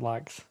Seinfeld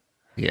likes.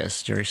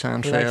 Yes, Jerry He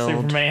likes Seinfeld.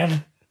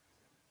 Superman.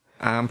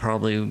 I'm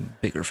probably a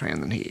bigger fan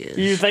than he is.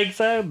 You think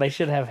so? They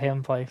should have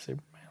him play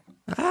Superman.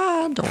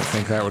 I don't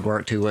think that would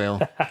work too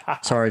well.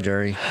 Sorry,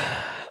 Jerry.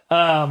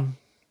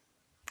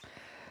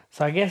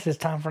 So I guess it's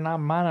time for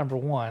my number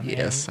one.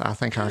 Yes, I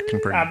think I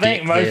can predict I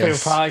think most people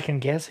this. probably can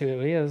guess who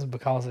it is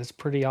because it's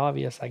pretty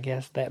obvious, I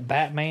guess, that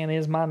Batman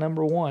is my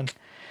number one.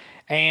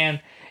 And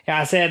yeah,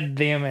 I said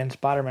them and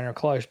Spider-Man are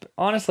close, but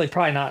honestly,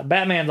 probably not.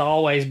 Batman's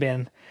always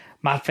been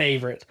my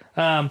favorite.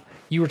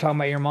 You were talking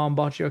about your mom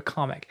bought you a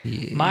comic.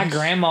 Yes. My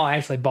grandma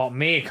actually bought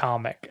me a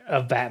comic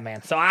of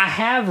Batman. So I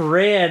have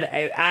read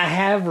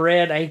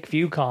a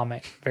few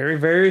comics, very,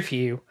 very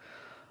few.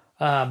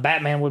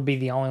 Batman would be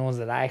the only ones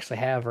that I actually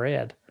have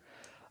read.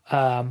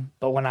 But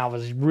when I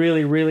was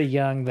really, really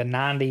young, the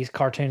 90s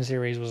cartoon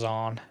series was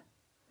on.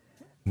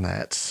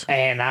 That's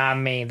And I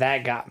mean,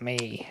 that got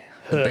me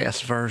the hooked.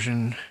 best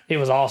version. It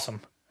was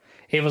awesome.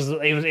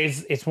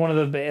 It's one of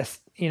the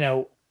best,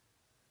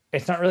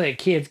 it's not really a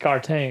kid's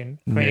cartoon.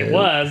 I mean, it No.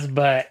 was,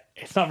 but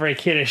it's not very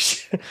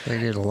kiddish. They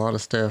did a lot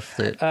of stuff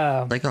that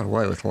they got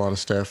away with a lot of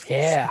stuff.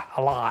 Yeah,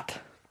 a lot.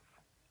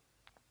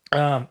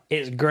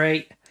 It's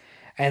great.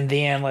 And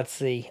then let's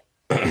see.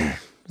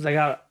 'Cause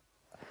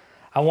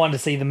I wanted to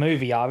see the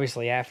movie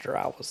obviously after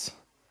I was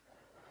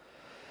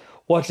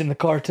watching the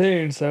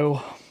cartoon,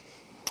 so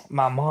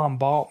my mom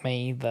bought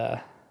me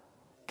the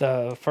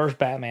first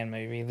Batman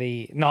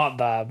movie, not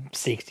the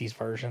 60s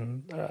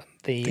version,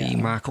 the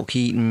Michael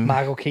Keaton,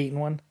 Michael Keaton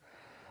one.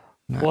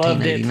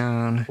 Loved it.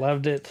 1989.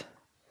 Loved it.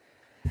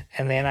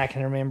 And then I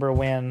can remember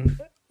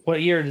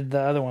what year did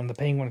the other one, the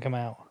Penguin, come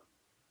out?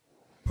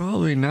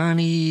 Probably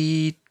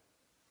 92.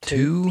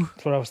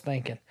 That's what I was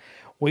thinking.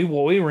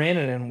 We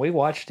rented and we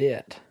watched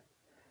it.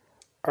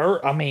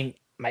 I mean,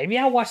 maybe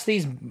I watched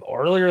these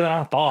earlier than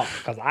I thought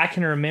because I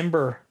can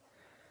remember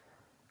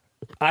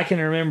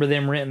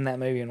them renting that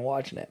movie and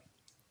watching it.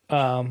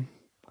 But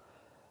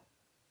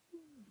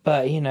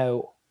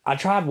I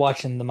tried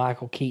watching the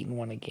Michael Keaton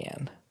one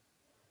again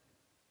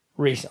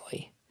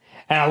recently,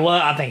 and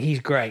I think he's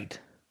great.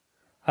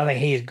 I think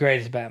he is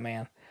great as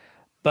Batman,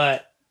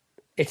 but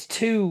it's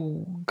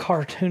too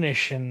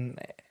cartoonish, and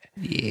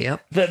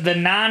Yep. the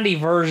 90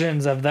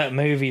 versions of that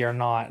movie are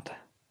not.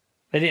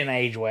 They didn't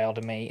age well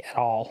to me at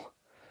all.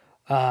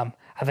 I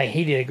think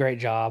he did a great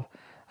job.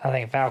 I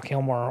think Val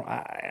Kilmer.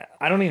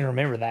 I don't even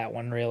remember that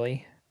one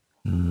really,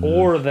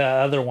 or the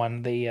other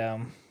one.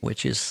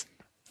 Which is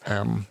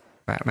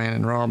Batman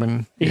and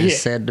Robin Yeah.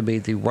 is said to be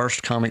the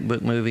worst comic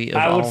book movie of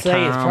all I time. would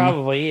say it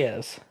probably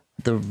is.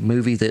 the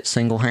movie that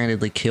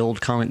single-handedly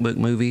killed comic book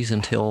movies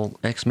until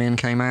X-Men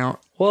came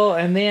out. Well,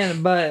 and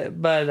then,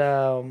 but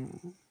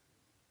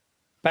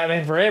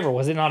Batman Forever,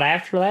 was it not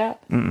after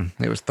that?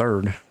 It was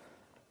third.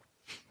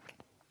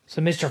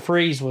 So Mr.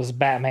 Freeze was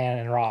Batman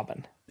and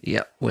Robin.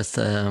 Yep, with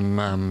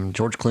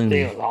George Clooney.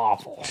 It was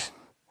awful.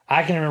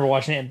 I can remember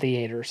watching it in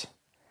theaters,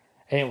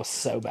 and it was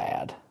so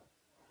bad.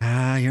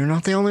 You're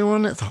not the only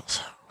one that thought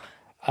so.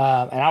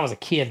 And I was a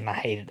kid, and I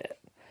hated it.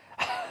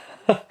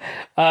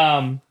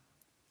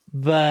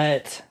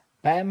 But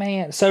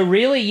Batman... So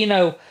really,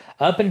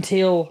 up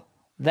until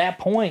that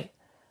point,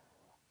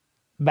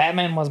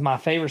 Batman was my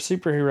favorite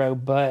superhero,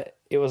 but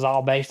it was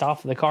all based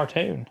off of the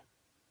cartoon.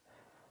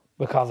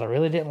 Because I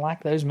really didn't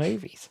like those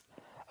movies.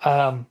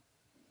 And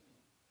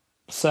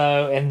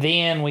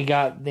then we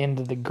got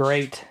into the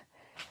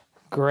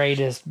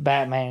greatest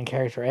Batman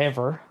character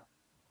ever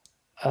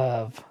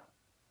of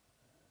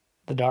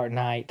The Dark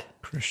Knight.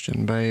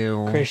 Christian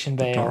Bale.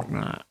 The Dark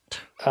Knight.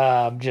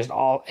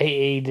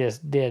 He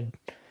just did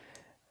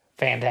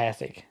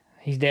fantastic.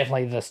 He's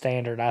definitely the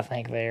standard, I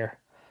think, there.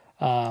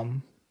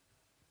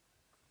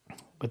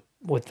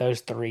 With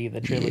those three, the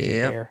trilogy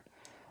there.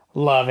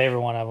 Love every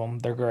one of them.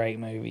 They're great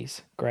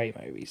movies. Great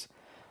movies.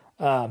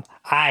 I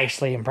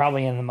actually am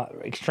probably in the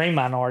extreme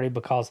minority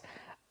because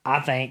I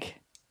think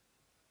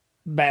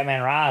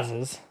Batman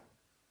Rises. Is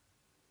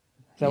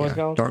that what it's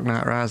called? Dark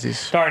Knight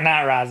Rises. Dark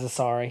Knight Rises,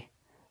 sorry.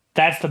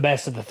 That's the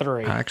best of the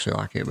three. I actually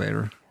like it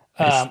better.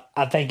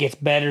 I think it's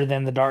better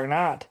than The Dark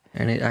Knight.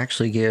 And it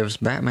actually gives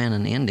Batman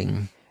an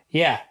ending.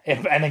 Yeah,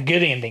 and a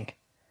good ending.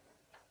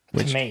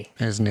 Which to me.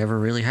 has never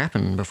really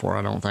happened before,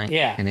 I don't think.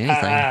 Yeah. In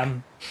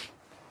anything.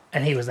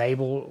 And he was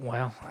able,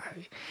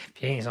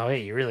 if you ain't saw it,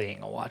 you really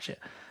ain't going to watch it.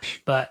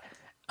 But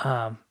a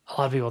lot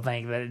of people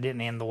think that it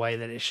didn't end the way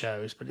that it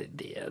shows, but it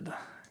did.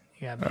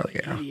 You gotta be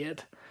an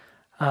idiot.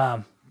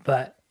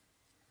 But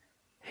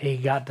he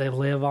got to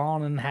live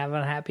on and have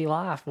a happy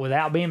life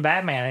without being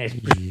Batman.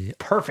 It's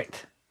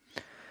perfect.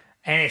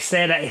 And it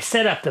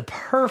set up the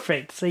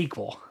perfect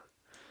sequel.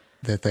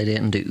 That they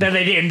didn't do.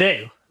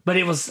 But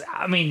it was,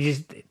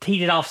 just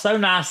teed it off so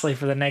nicely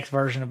for the next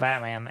version of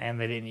Batman, and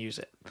they didn't use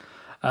it.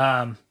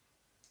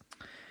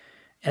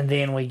 And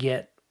then we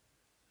get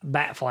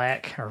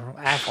Batfleck or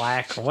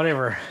Affleck or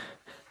whatever.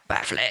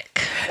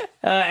 Batfleck.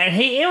 And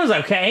it was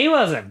okay. He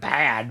wasn't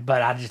bad,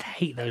 but I just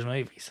hate those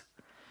movies.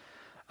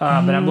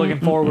 But I'm looking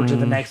forward to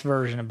the next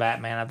version of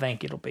Batman. I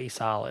think it'll be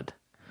solid.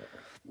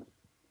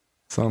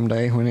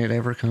 Someday when it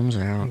ever comes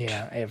out.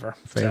 Yeah, ever.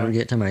 If they ever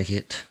get to make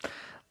it.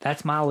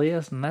 That's my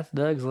list, and that's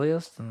Doug's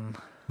list, and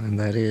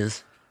that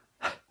is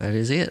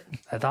it.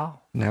 That's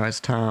all. Now it's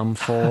time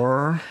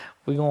for...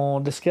 We're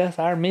going to discuss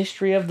our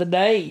mystery of the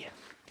day.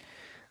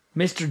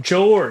 Mr.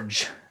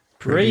 George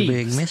Pretty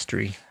Reeves. big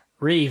mystery.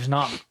 Reeves,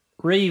 not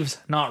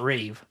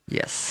Reeve.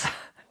 Yes.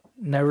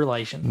 No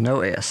relation.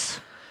 No S.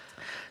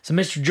 So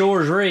Mr.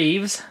 George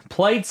Reeves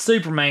played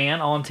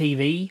Superman on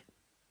TV.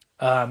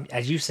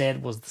 As you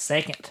said, was the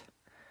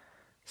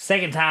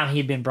second time he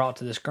had been brought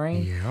to the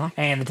screen. Yeah.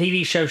 And the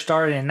TV show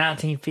started in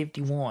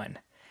 1951.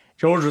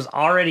 George was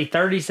already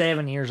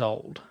 37 years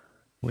old.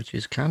 Which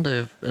is kind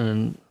of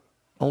an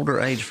older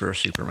age for a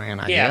Superman,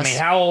 I guess. Yeah,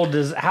 how old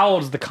is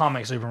the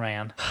comic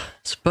Superman?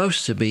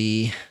 Supposed to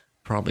be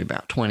probably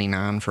about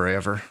 29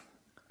 forever.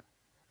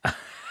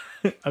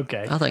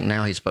 Okay. I think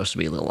now he's supposed to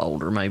be a little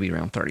older, maybe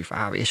around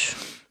 35-ish.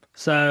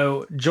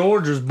 So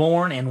George was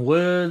born in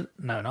Woolstock.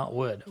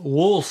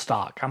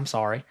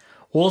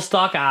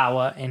 Woolstock,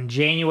 Iowa, in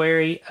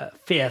January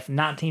 5th,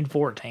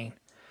 1914.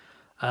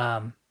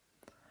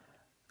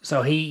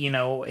 So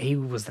he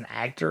was an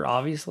actor,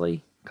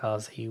 obviously,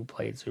 because he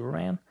played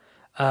Superman.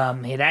 He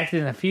had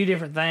acted in a few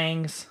different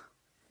things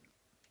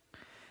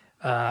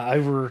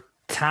over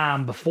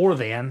time before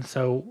then.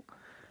 So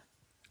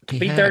to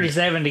be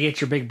 37 to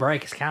get your big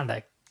break is kind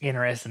of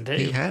interesting, too.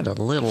 He had a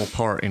little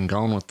part in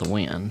Gone with the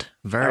Wind.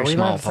 Very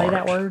small part. Are we allowed to say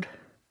that word?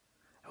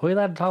 Are we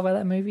allowed to talk about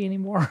that movie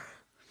anymore?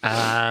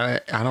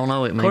 I don't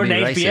know. It may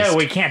According be to racist. HBO,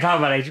 we can't talk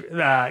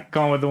about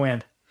Gone with the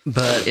Wind.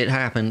 But it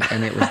happened,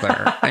 and it was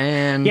there.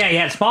 And yeah, he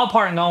had a small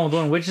part in Gone with the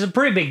Wind, which is a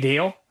pretty big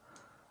deal.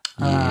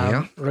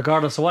 Yeah.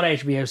 Regardless of what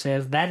HBO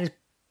says, that is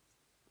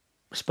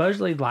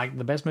supposedly like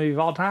the best movie of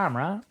all time,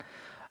 right?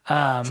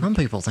 Some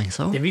people think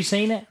so. Have you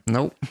seen it?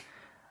 Nope.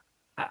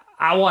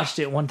 I watched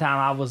it one time.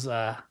 I was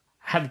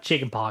had the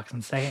chicken pox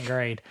in second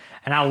grade,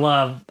 and I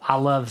love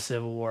the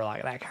Civil War,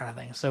 like that kind of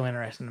thing. It's so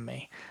interesting to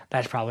me.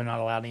 That's probably not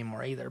allowed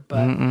anymore either.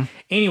 But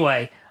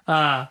anyway,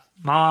 my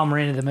mom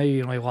rented the movie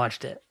and we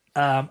watched it.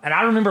 And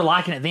I remember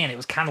liking it then. It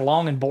was kind of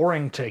long and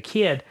boring to a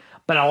kid,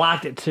 but I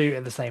liked it too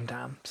at the same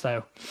time.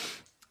 So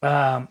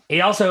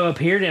he also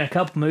appeared in a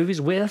couple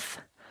movies with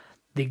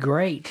the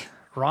great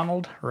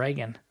Ronald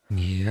Reagan.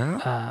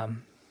 Yeah.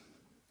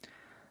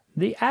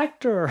 The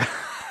actor.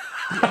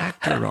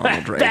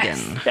 Ronald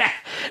Reagan.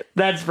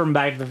 That's from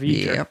Back to the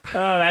Future. Yep.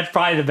 Oh, that's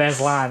probably the best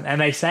line.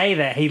 And they say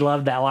that he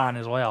loved that line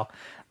as well.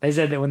 They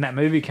said that when that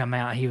movie came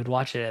out, he would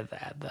watch it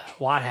at the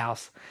White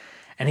House,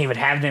 and he would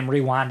have them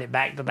rewind it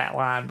back to that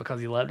line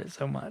because he loved it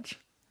so much.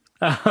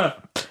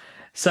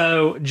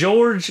 So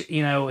George,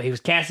 he was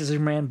cast as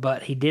Superman,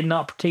 but he did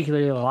not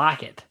particularly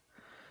like it.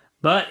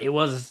 But it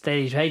was a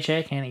steady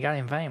paycheck, and it got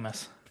him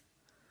famous.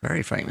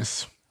 Very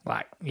famous.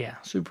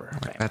 Super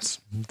famous. That's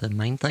the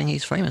main thing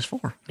he's famous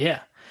for. Yeah.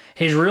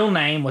 His real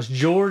name was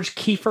George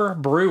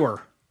Kiefer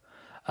Brewer.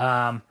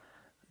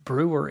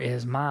 Brewer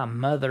is my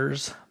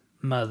mother's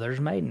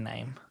maiden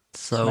name.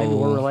 So maybe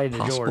we're related to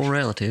possible George.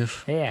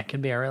 relative. Yeah, it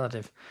could be a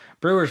relative.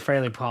 Brewer's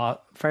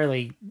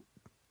fairly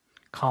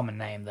common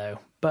name, though.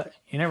 But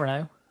you never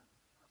know.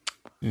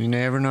 You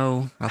never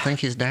know. I think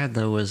his dad,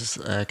 though, was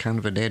kind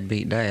of a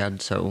deadbeat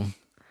dad, so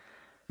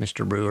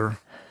Mr. Brewer.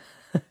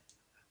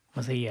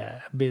 Was he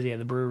busy at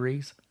the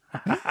breweries?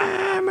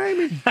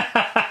 Maybe.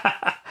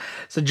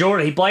 So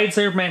George, he played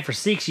Superman for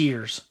 6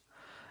 years.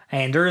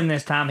 And during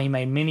this time, he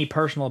made many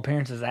personal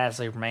appearances as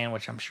Superman,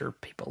 which I'm sure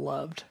people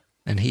loved.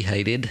 And he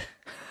hated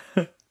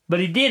But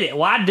he did it.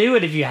 Why do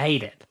it if you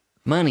hate it?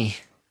 money.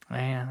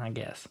 Yeah, I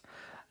guess.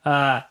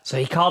 So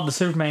he called the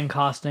Superman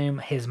costume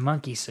his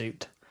monkey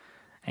suit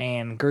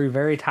and grew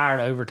very tired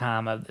over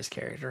time of this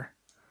character.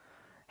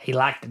 He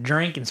liked to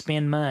drink and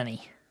spend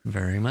money.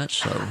 Very much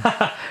so.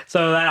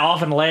 So that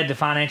often led to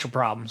financial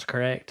problems,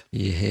 correct?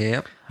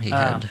 Yep. He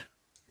had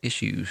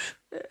issues.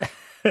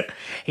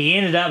 He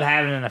ended up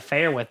having an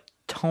affair with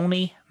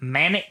Toni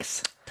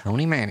Mannix,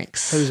 Toni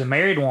Mannix. who's a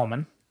married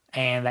woman,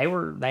 and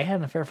they had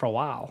an affair for a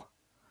while.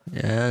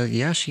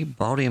 Yeah, she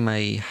bought him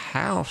a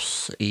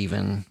house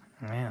even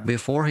Man,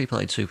 before he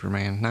played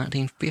Superman,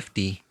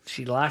 1950.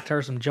 she liked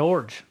her some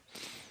George.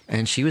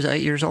 And she was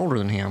 8 years older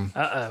than him.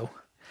 Uh-oh.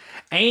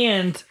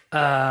 And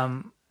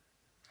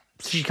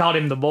she called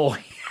him the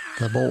boy.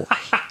 The boy.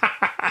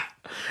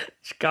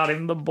 She called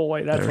him the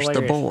boy. That's There's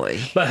hilarious. the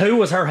boy. But who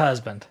was her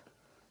husband?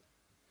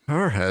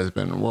 Her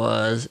husband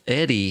was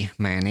Eddie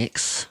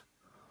Mannix.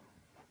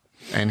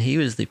 And he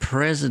was the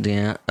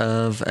president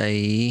of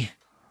a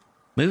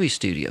movie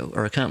studio,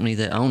 or a company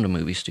that owned a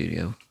movie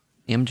studio.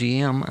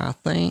 MGM, I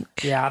think.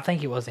 Yeah, I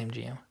think it was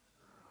MGM.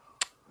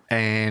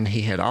 And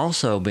he had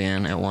also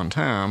been, at one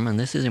time, and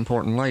this is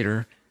important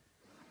later,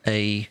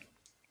 a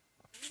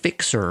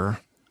fixer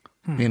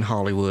in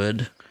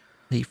Hollywood.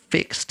 He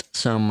fixed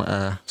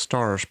some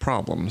stars'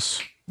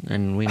 problems,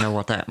 and we know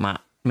what that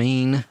might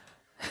mean.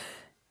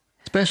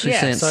 Especially Yeah,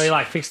 since... so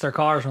he fixed their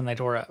cars when they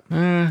tore up.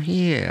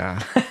 yeah,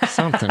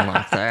 something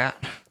like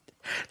that.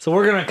 So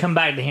we're going to come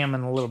back to him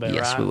in a little bit,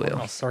 Yes, right? we will. We're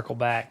going to circle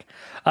back.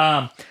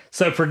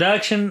 So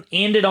production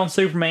ended on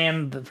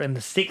Superman in the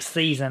 6th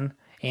season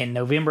in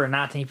November of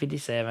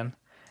 1957,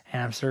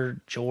 and I'm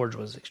sure George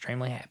was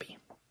extremely happy.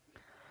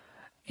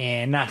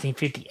 In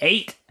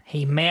 1958,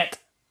 he met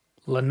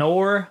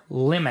Lenore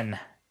Lemon,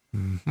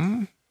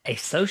 a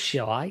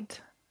socialite.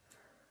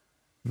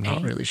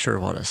 Not really sure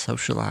what a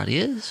socialite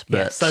is,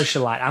 Yeah, but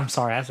socialite. I'm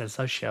sorry, I said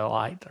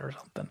socialite or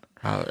something.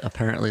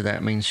 apparently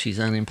that means she's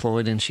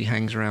unemployed and she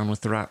hangs around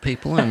with the right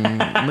people and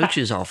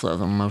mooches off of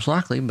them, most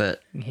likely,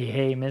 but...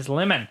 Hey, Miss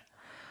Lemon.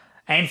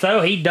 And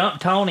so he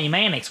dumped Toni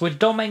Mannix, which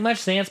don't make much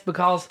sense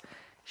because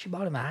she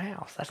bought him a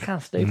house. That's kind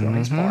of stupid on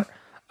his part.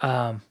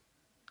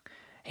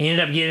 He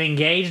ended up getting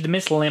engaged to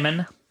Miss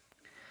Lemon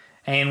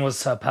and was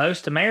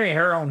supposed to marry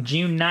her on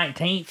June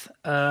 19th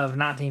of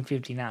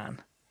 1959.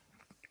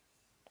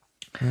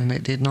 And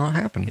it did not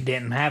happen. It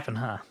didn't happen,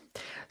 huh?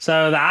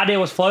 So the idea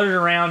was floated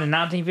around in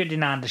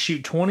 1959 to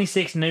shoot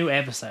 26 new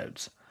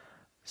episodes.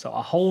 So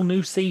a whole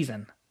new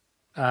season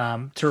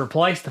to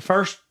replace the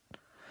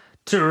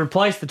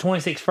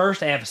 26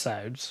 first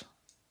episodes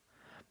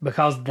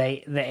because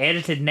the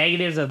edited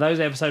negatives of those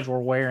episodes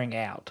were wearing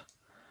out.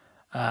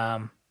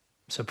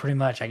 So pretty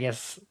much, I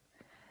guess,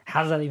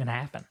 how does that even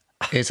happen?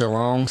 It's a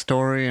long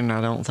story, and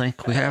I don't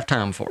think we have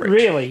time for it.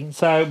 Really?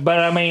 So, but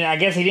I mean, I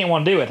guess he didn't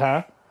want to do it,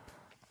 huh?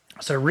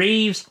 So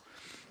Reeves,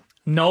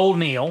 Noel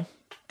Neal,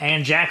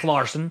 and Jack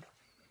Larson,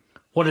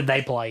 what did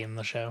they play in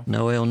the show?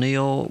 Noel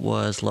Neal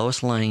was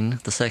Lois Lane,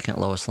 the second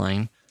Lois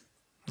Lane,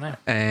 Yeah.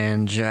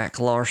 and Jack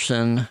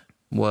Larson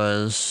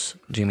was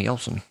Jimmy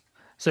Olsen.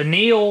 So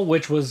Neal,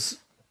 which was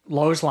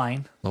Lois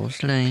Lane,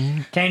 Lois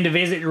Lane. came to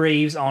visit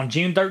Reeves on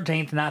June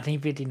 13th,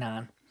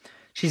 1959.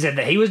 She said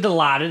that he was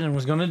delighted and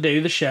was going to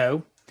do the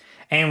show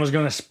and was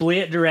going to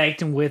split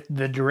directing with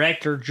the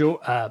director,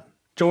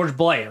 George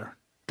Blair,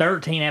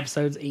 13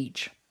 episodes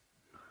each.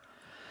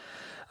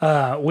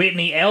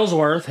 Whitney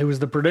Ellsworth, who was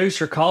the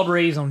producer, called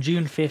Reeves on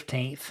June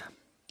 15th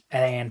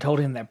and told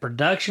him that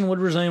production would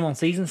resume on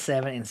season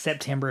 7 in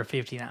September of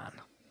 59.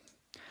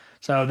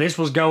 So this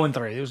was going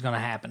through. It was going to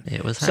happen.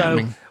 It was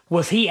happening. So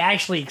was he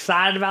actually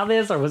excited about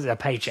this or was it a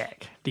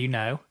paycheck? Do you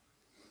know?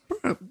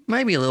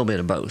 Maybe a little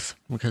bit of both,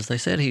 because they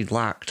said he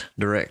liked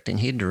directing.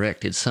 He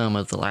directed some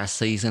of the last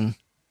season,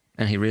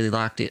 and he really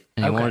liked it,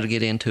 and he wanted to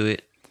get into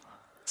it.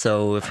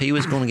 So if he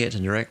was going to get to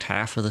direct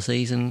half of the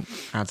season,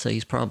 I'd say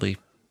he's probably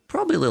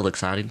a little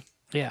excited.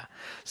 Yeah.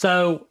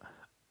 So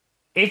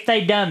if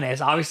they'd done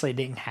this, obviously it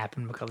didn't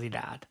happen because he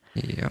died.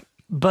 Yeah.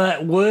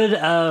 But would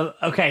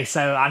okay,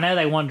 so I know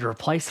they wanted to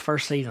replace the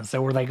first season,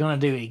 so were they going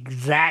to do the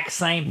exact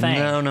same thing?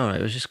 No,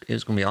 it was going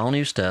to be all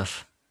new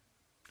stuff.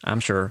 I'm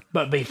sure.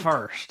 but be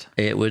first.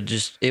 It was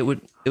just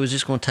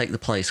going to take the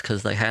place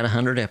because they had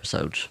 100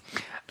 episodes.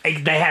 They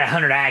had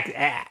 100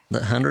 The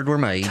 100 were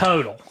made.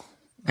 total.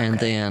 And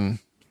then,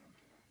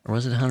 or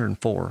was it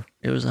 104?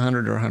 It was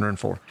 100 or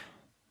 104.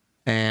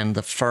 And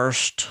the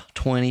first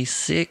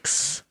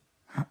 26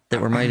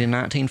 that were made in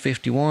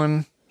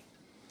 1951,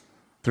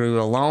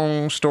 through a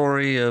long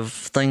story of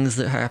things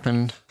that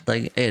happened,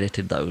 they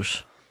edited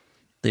those.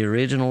 The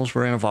originals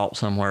were in a vault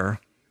somewhere.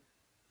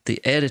 The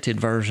edited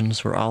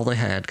versions were all they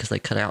had because they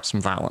cut out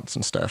some violence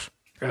and stuff.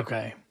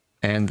 Okay.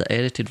 And the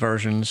edited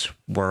versions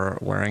were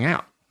wearing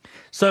out.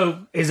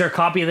 So, is there a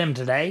copy of them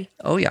today?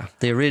 Oh, yeah.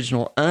 The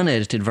original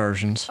unedited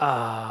versions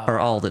are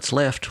all that's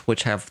left,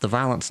 which have the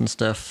violence and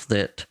stuff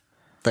that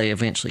they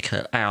eventually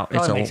cut out.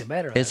 It makes it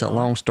better. It's a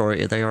long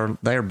story. They are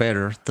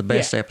better. The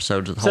best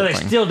episodes of the whole So, they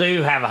thing. still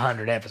do have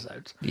 100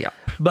 episodes. Yeah.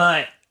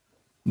 But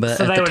But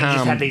so at they the would just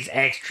have time, these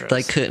extras.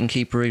 they couldn't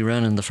keep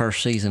rerunning the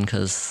first season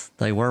because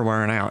they were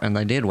wearing out, and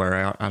they did wear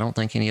out. I don't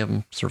think any of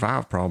them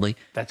survived, probably.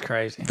 That's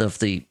crazy.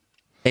 The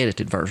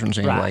edited versions,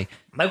 anyway.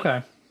 Right.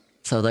 Okay.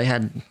 So they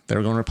were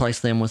going to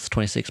replace them with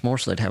 26 more,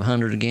 so they'd have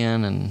 100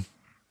 again, and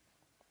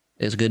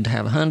it's good to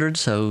have 100,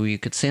 so you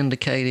could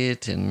syndicate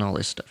it and all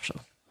this stuff. So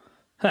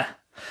Huh.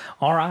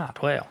 All right.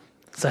 Well,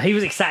 so he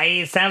was excited.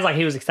 It sounds like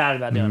he was excited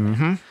about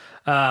doing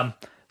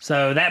that.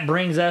 So that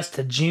brings us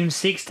to June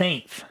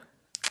 16th,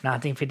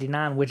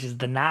 1959, which is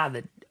the night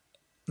that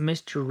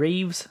Mr.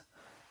 Reeves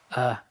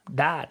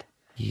died.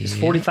 He was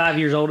 45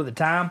 years old at the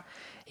time.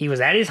 He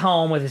was at his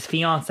home with his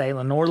fiancee,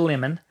 Lenore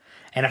Lemon,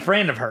 and a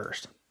friend of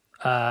hers,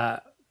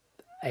 a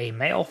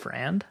male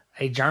friend,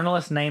 a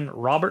journalist named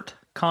Robert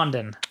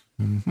Condon.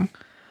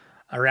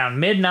 Around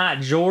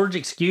midnight, George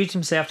excused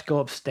himself to go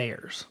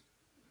upstairs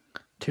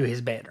to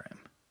his bedroom.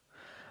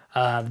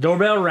 The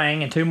doorbell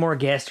rang and two more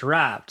guests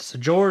arrived. So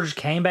George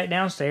came back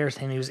downstairs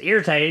and he was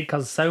irritated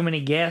because so many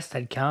guests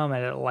had come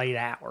at a late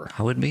hour.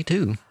 I would be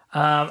too.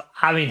 I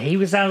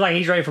mean, sounds like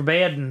he's ready for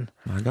bed, and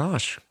My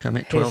gosh, come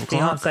at his 12 o'clock.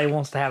 fiance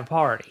wants to have a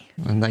party.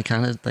 And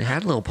they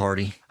had a little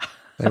party.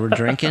 They were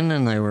drinking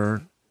and they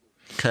were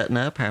cutting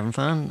up, having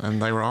fun,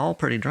 and they were all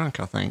pretty drunk,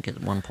 I think,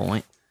 at one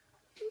point.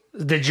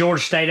 Did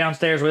George stay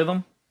downstairs with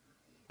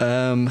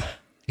them?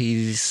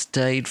 He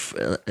stayed.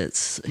 About he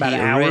an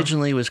hour?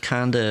 originally was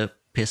kind of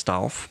pissed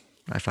off,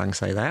 if I can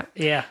say that.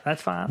 Yeah,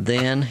 that's fine.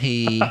 Then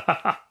he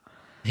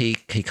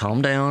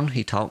calmed down.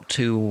 He talked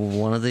to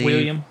one of the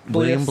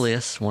William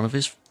Bliss, one of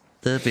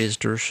the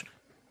visitors.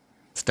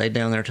 Stayed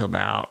down there till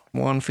about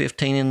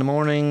 1:15 in the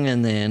morning,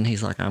 and then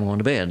he's like, "I'm going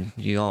to bed.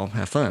 You all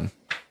have fun."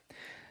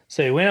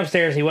 So he went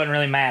upstairs. He wasn't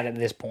really mad at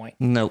this point.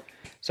 Nope.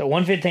 So at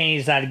 1:15, he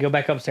decided to go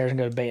back upstairs and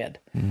go to bed.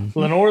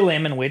 Lenore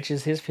Lemon, which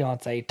is his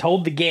fiance,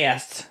 told the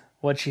guests,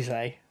 what'd she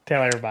say?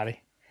 Tell everybody.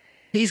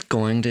 He's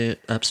going to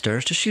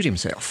upstairs to shoot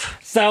himself.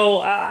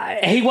 So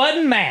he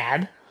wasn't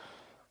mad.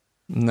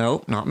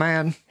 Nope, not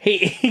mad.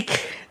 He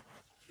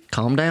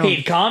Calm down.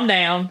 he'd calmed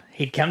down.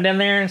 He'd come down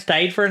there and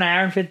stayed for an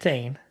hour and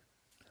 15.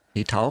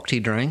 He talked, he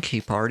drank,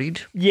 he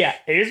partied, Yeah,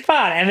 it was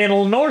fine. And then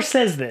Lenore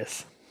says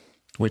this.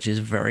 which is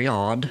very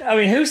odd. I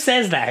mean, who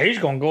says that? He's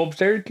going to go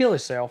upstairs and kill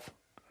himself.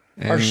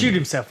 Or shoot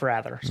himself,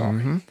 rather.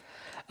 Sorry.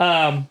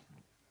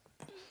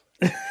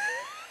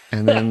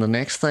 And then the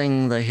next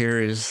thing they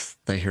hear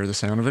the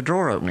sound of a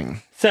drawer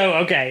opening. So,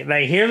 okay,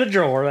 they hear the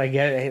drawer. They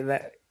go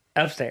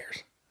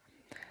upstairs.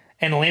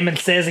 And Lemon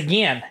says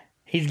again,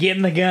 he's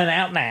getting the gun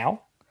out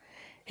now.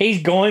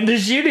 He's going to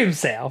shoot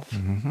himself.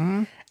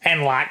 And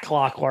like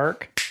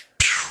clockwork,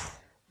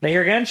 they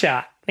hear a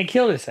gunshot. He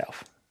killed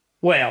himself.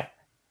 Well,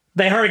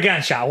 they heard a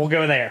gunshot. We'll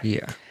go there.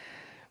 Yeah.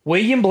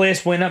 William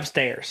Bliss went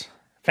upstairs,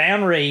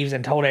 found Reeves,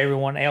 and told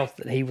everyone else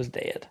that he was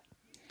dead.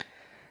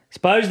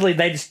 Supposedly,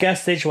 they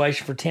discussed the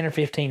situation for 10 or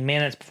 15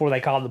 minutes before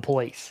they called the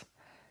police.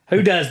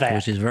 Who does that?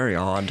 Which is very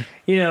odd.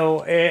 You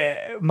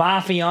know,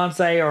 my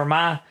fiance or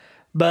my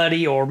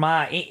buddy or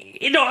I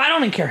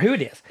don't even care who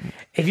it is.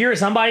 If you're at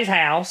somebody's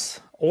house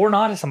or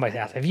not at somebody's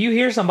house, if you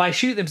hear somebody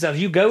shoot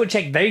themselves, you go and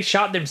check they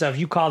shot themselves,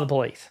 you call the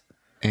police.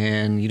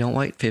 And you don't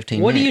wait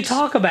 15 What minutes. do you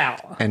talk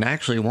about? And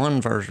actually,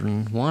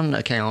 one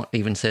account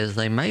even says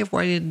they may have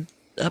waited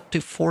up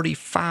to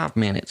 45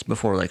 minutes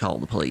before they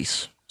called the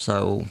police.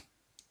 So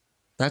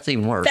that's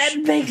even worse. That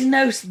makes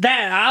no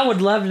that I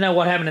would love to know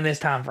what happened in this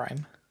time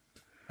frame.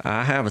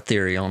 I have a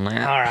theory on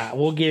that. All right,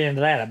 we'll get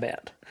into that a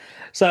bit.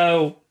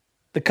 So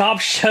the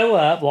cops show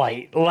up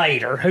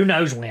later, who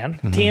knows when,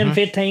 10,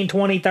 15,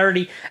 20,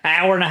 30,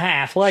 hour and a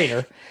half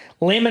later.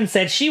 Lemon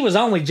said she was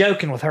only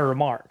joking with her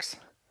remarks.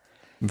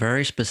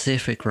 Very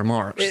specific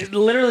remarks. It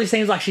literally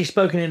seems like she's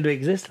spoken into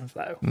existence,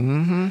 though.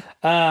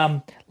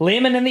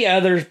 Lemon and the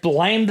others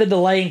blamed the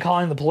delay in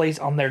calling the police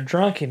on their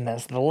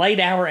drunkenness, the late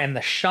hour, and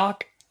the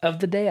shock of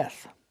the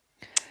death.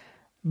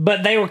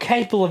 But they were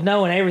capable of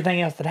knowing everything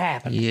else that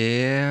happened.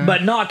 Yeah.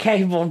 But not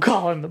capable of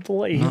calling the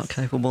police. Not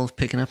capable of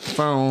picking up the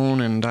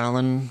phone and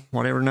dialing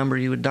whatever number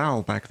you would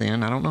dial back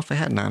then. I don't know if they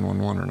had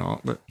 911 or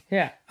not, but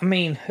Yeah, I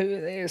mean,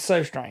 it's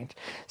so strange.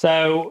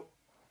 So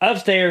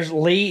upstairs,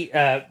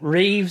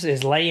 Reeves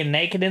is laying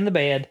naked in the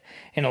bed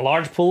in a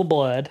large pool of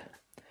blood.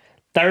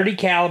 .30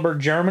 caliber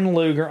German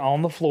Luger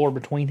on the floor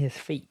between his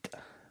feet.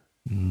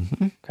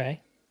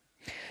 Okay.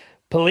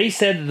 Police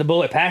said that the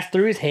bullet passed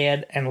through his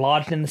head and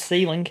lodged in the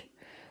ceiling.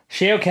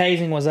 Shell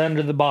casing was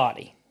under the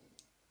body.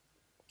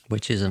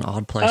 Which is an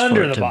odd place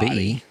Under for it the to body.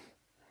 be.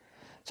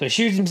 So he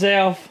shoots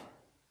himself.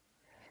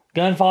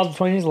 Gun falls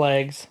between his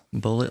legs.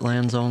 Bullet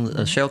lands on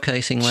the shell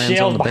casing lands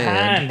Shell on the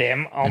behind bed.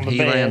 him on and the he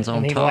bed. lands on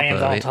and he top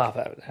lands of on it. top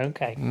of it.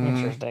 Okay,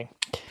 interesting.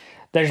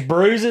 There's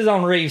bruises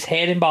on Reeves'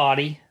 head and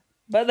body,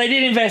 but they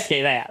didn't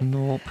investigate that.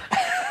 Nope.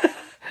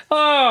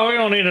 Oh, we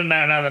don't need to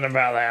know nothing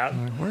about that.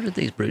 Where did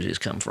these bruises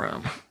come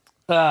from?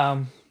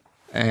 Um,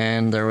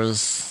 And there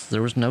was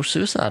no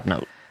suicide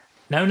note.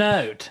 no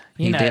note.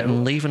 You He know,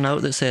 didn't leave a note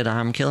that said,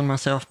 I'm killing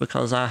myself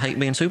because I hate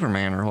being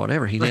Superman or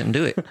whatever. He didn't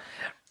do it.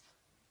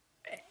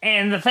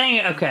 and the thing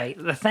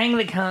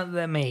that comes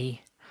at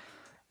me,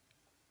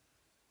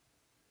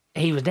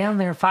 he was down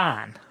there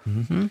fine.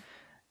 Mm-hmm.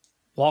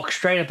 Walks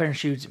straight up there and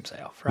shoots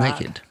himself,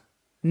 right?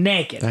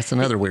 Naked. That's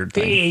another weird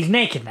thing. He's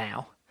naked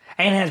now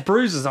and has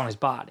bruises on his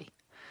body.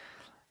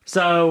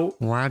 So,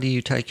 Why do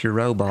you take your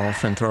robe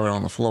off and throw it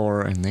on the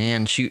floor and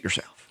then shoot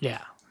yourself?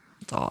 yeah.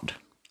 It's odd.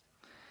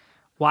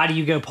 Why do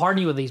you go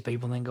party with these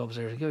people and then go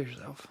upstairs and kill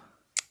yourself?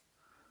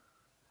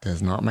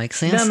 Does not make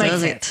sense, Doesn't make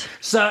does sense. it?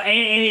 So,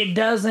 and it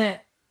doesn't.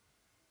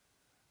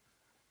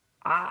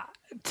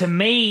 To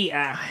me,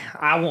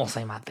 I won't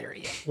say my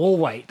theory yet. We'll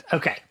wait.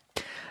 Okay.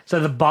 So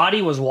the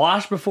body was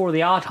washed before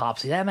the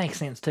autopsy. That makes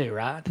sense too,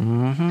 right?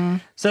 Mm-hmm.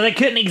 So they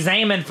couldn't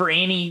examine for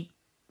any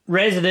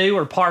residue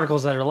or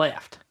particles that are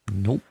left.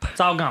 Nope. It's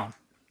all gone.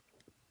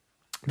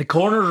 The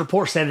coroner's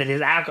report said that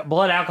his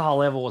blood alcohol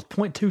level was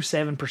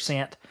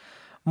 0.27%,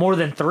 more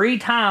than 3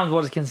 times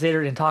what is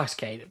considered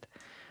intoxicated,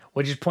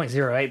 which is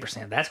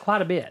 0.08%. That's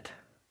quite a bit.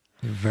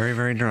 Very,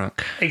 very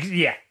drunk.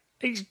 Yeah.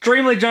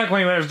 Extremely drunk when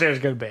he went upstairs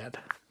to go to bed.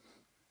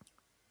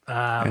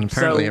 And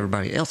apparently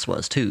everybody else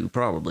was too,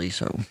 probably.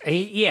 So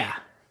Yeah.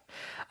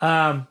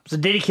 So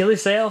did he kill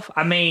himself?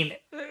 I mean,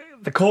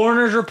 the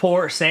coroner's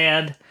report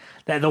said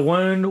that the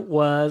wound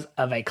was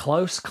of a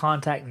close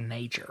contact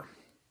nature,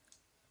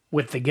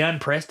 with the gun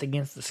pressed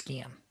against the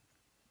skin.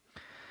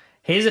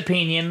 His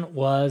opinion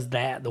was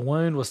that the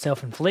wound was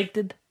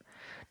self-inflicted.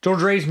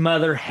 George Reeves'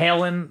 mother,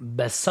 Helen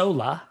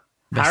Besola.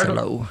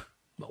 Besselo.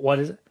 What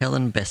is it?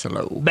 Helen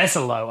Besselo.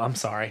 Besselo, I'm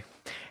sorry.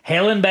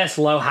 Helen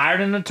Besselo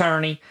hired an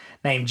attorney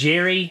named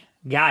Jerry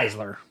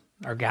Geisler.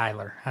 Or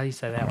Geiler. How do you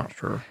say that one? Not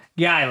sure.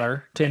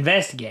 Geiler to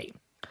investigate.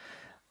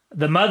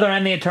 The mother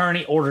and the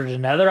attorney ordered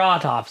another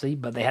autopsy,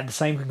 but they had the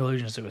same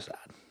conclusion: suicide.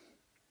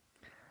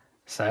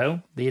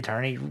 So the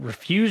attorney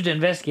refused to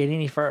investigate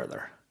any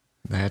further.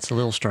 That's a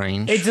little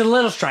strange. It's a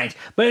little strange,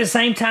 but at the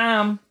same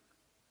time,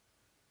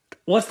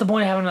 what's the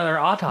point of having another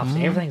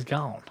autopsy? Everything's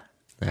gone.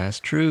 That's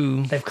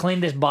true. They've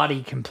cleaned this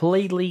body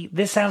completely.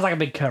 This sounds like a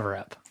big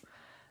cover-up.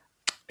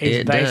 It's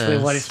It basically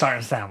does. what it's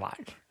starting to sound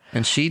like.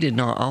 And she did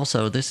not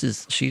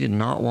she did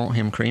not want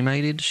him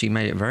cremated. She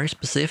made it very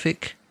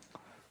specific.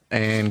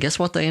 And guess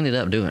what they ended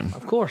up doing?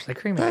 Of course, they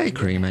cremated. They him.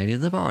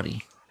 cremated the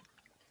body.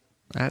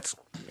 That's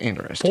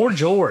interesting. Poor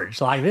George.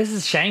 Like, this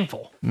is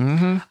shameful.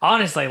 Mm-hmm.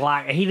 Honestly,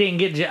 like, he didn't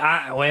get...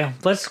 well,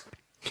 let's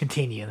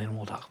continue, and then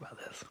we'll talk about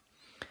this.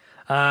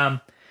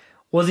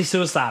 Was he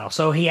suicidal?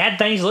 So he had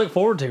things to look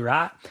forward to,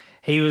 right?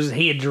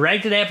 He had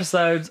directed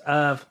episodes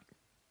of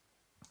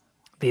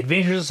The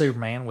Adventures of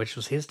Superman, which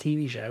was his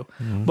TV show,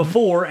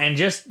 before, and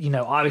just,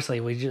 obviously,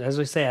 as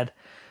we said,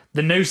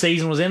 the new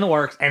season was in the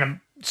works,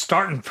 and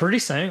starting pretty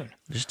soon.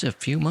 Just a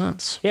few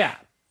months. Yeah.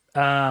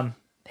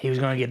 He was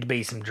going to get to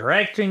be some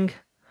directing.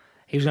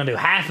 He was going to do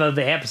half of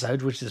the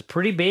episodes, which is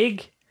pretty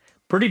big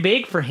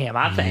for him,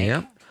 I think.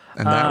 Yep.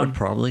 And that would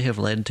probably have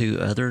led to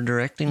other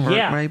directing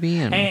work, maybe.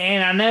 And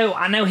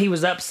I know he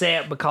was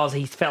upset because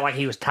he felt like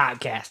he was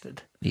typecasted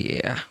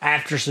Yeah,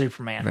 after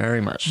Superman.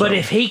 very much But so.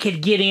 if he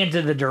could get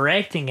into the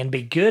directing and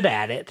be good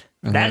at it,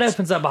 that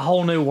opens up a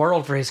whole new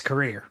world for his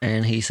career.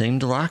 And he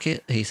seemed to like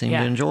it. He seemed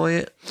to enjoy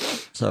it.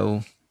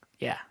 So,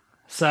 Yeah.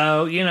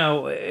 So,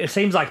 it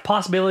seems like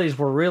possibilities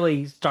were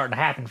really starting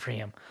to happen for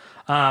him.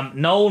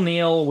 Noel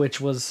Neal,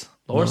 which was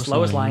Lois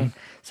Lane,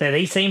 said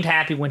he seemed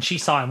happy when she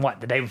saw him,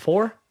 the day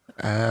before?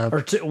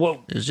 Or two,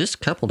 well, it was just a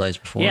couple days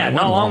before. yeah, It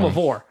not wasn't long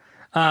before.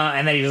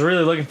 And that he was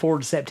really looking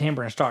forward to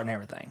September and starting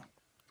everything.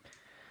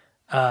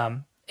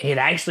 He had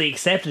actually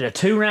accepted a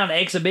 2-round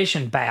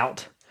exhibition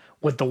bout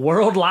with the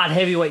world light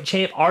heavyweight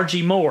champ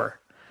R.G. Moore.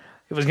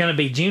 It was going to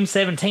be June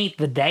 17th,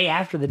 the day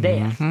after the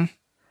death. Mm-hmm.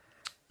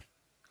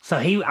 So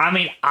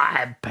I'm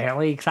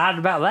apparently excited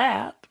about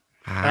that.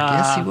 I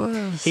guess he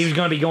was. He was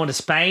going to be going to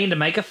Spain to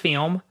make a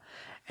film,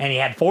 and he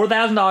had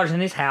 $4,000 in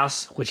his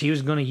house, which he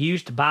was going to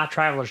use to buy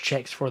traveler's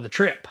checks for the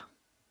trip.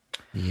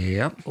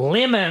 Yep.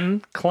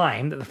 Lemon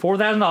claimed that the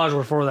 $4,000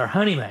 were for their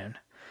honeymoon,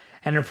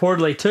 and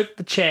reportedly took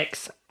the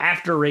checks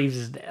after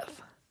Reeves'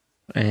 death.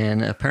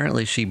 And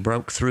apparently she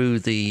broke through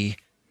the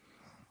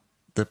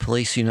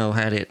police,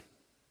 had it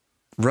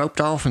roped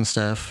off and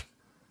stuff,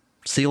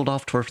 sealed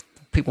off to where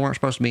people weren't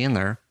supposed to be in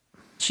there.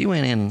 She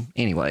went in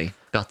anyway.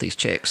 got these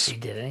checks. He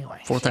did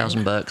anyway.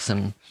 $4,000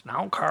 and I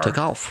don't care. took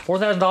off.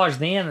 $4,000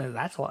 then.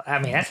 That's a lot. I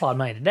mean, that's a lot of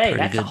money today. Pretty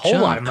That's a good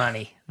whole lot chunk. of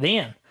money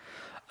then.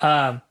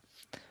 But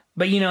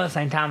at the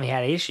same time, he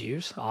had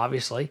issues.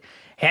 Obviously,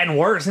 he hadn't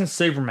worked since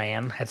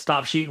Superman had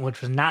stopped shooting,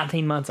 which was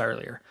 19 months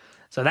earlier.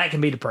 So that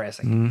can be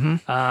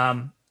depressing.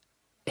 Mm-hmm.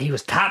 He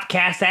was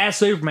typecast as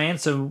Superman,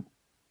 so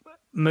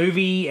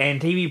movie and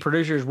TV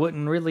producers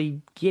wouldn't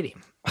really get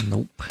him.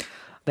 Nope.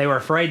 They were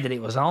afraid that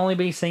it was only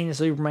be seen as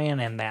Superman,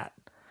 and that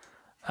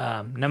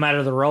no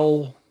matter the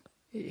role,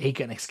 he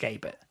couldn't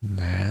escape it.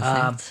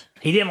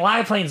 He didn't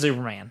like playing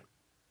Superman.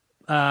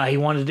 He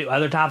wanted to do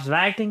other types of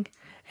acting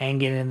and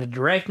get into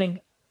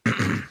directing.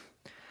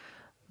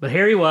 But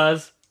here he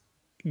was,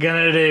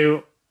 gonna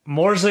do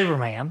more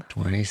Superman.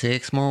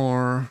 26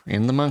 more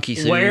in the monkey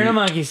suit. Wearing a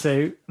monkey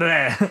suit.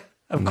 That's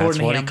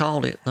what he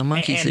called it, the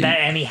monkey suit.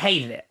 And he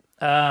hated it.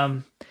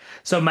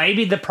 So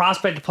maybe the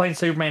prospect of playing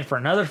Superman for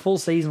another full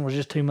season was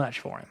just too much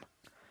for him.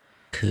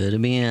 Could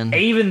have been.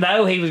 Even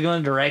though he was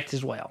going to direct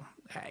as well.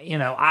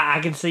 I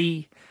can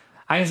see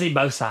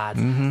both sides.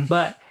 Mm-hmm.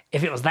 But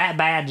if it was that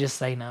bad, just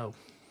say no.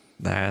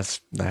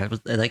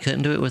 They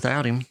couldn't do it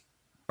without him.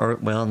 Or,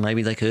 well,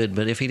 maybe they could,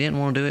 but if he didn't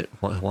want to do it,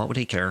 what would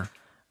he care?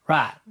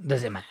 Right.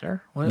 Does it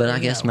matter? But I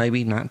guess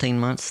maybe 19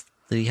 months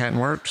that he hadn't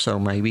worked, so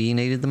maybe he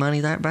needed the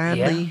money that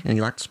badly, and he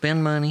liked to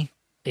spend money.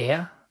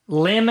 Yeah.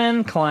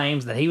 Lemon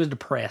claims that he was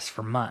depressed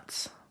for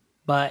months,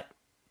 but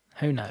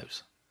who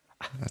knows?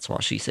 That's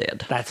what she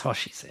said. That's what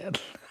she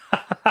said.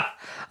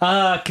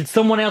 Could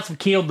someone else have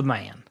killed the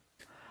man?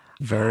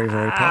 Very,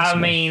 very possible.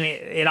 I mean,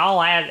 it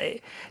all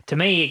adds, to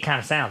me, it kind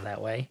of sounds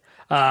that way.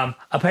 A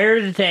pair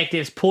of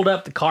detectives pulled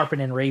up the carpet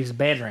in Reeves'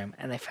 bedroom,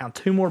 and they found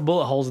 2 more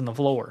bullet holes in the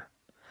floor.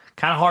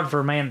 Kind of hard for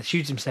a man that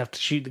shoots himself to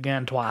shoot the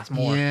gun twice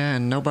more. Yeah,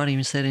 and nobody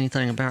even said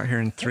anything about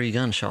hearing 3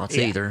 gunshots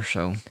either,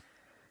 so...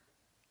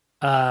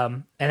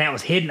 And that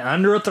was hidden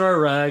under a throw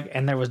rug,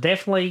 and there was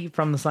definitely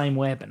from the same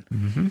weapon.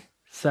 Mm-hmm.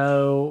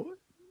 So,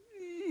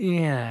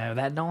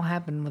 that don't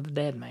happen with a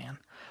dead man.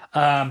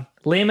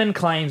 Lemon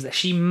claims that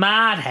she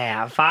might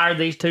have fired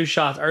these 2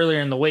 shots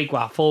earlier in the week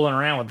while fooling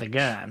around with the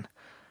gun.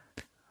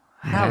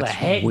 How That's the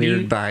heck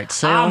weird by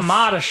itself. I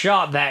might have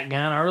shot that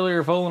gun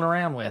earlier fooling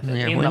around with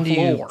it in when the do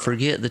floor. you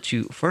forget that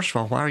first of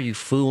all, why are you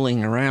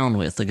fooling around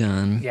with the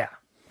gun? Yeah.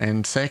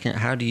 And second,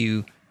 how do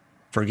you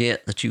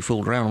forget that you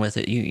fooled around with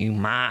it? You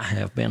might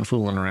have been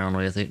fooling around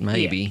with it,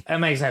 maybe. Yeah,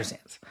 that makes no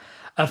sense.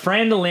 A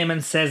friend of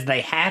Lemon says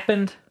they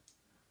happened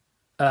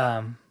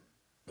when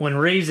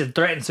Reeves had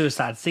threatened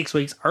suicide 6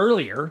 weeks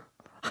earlier,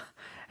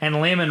 and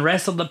Lemon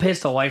wrestled the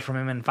pistol away from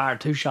him and fired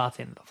 2 shots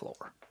into the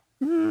floor.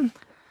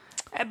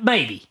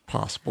 Maybe.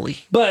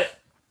 Possibly. But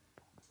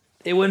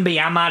it wouldn't be,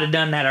 I might have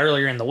done that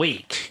earlier in the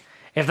week.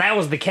 If that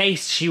was the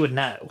case, she would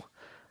know.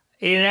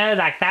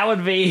 That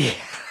would be,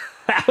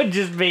 that would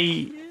just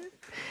be,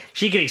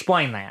 she could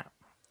explain that.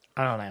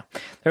 I don't know.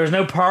 There was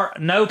no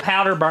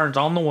powder burns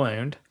on the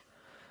wound,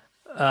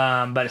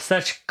 but at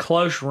such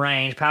close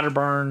range, powder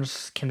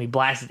burns can be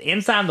blasted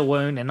inside the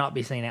wound and not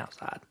be seen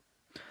outside.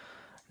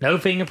 No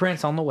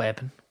fingerprints on the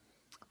weapon,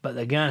 but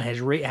the gun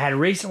had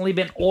recently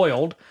been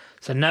oiled,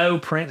 so no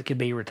print could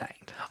be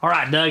retained. All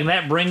right, Doug,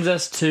 that brings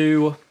us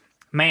to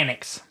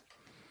Mannix.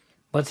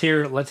 Let's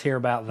hear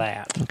about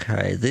that.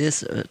 Okay,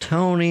 this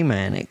Toni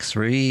Mannix,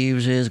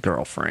 Reeves'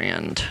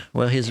 girlfriend.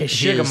 Well, his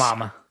sugar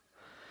mama.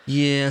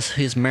 Yes,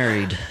 his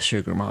married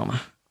sugar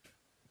mama.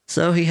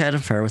 So he had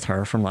an affair with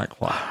her from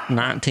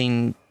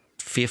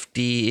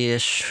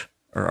 1950-ish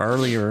or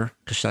earlier,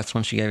 because that's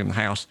when she gave him the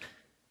house,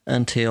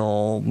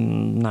 until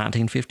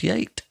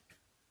 1958.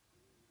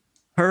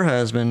 Her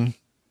husband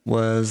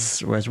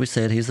was, as we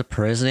said, he's the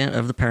president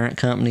of the parent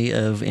company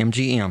of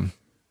MGM.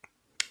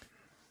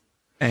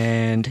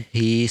 And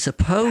he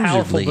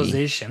Powerful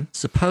position.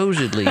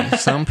 Supposedly,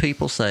 some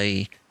people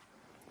say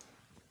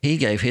he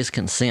gave his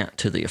consent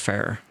to the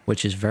affair,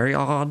 which is very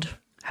odd.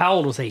 How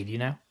old was he? Do you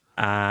know?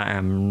 I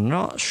am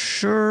not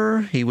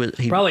sure. He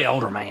probably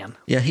older man.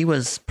 Yeah, he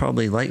was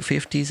probably late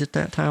 50s at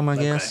that time, I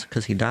guess,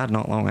 because he died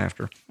not long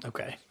after.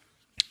 Okay.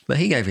 But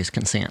he gave his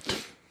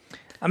consent.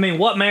 I mean,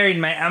 what married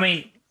man? I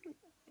mean...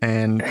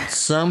 And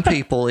some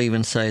people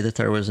even say that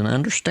there was an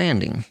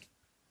understanding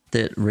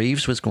that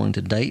Reeves was going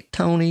to date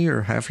Toni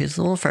or have his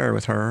little affair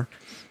with her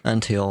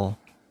until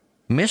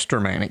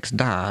Mr. Mannix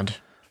died,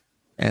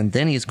 and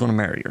then he's going to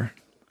marry her.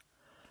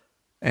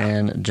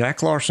 And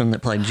Jack Larson,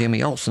 that played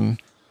Jimmy Olsen,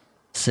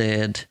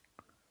 said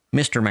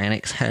Mr.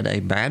 Mannix had a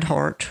bad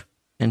heart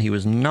and he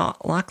was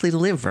not likely to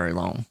live very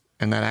long.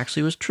 And that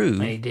actually was true.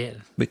 He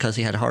did. Because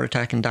he had a heart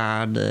attack and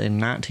died in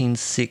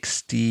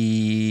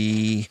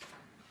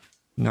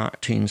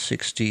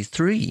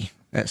 1963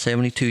 at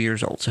 72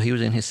 years old. So he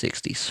was in his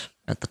 60s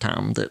at the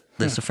time that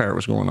this affair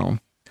was going on.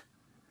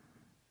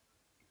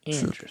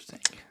 Interesting.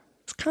 So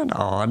it's kind of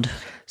odd.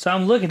 So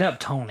I'm looking up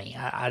Toni.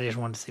 I just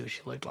wanted to see what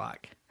she looked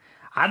like.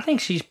 I think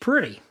she's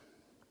pretty.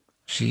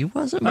 She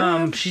wasn't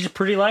bad. She's a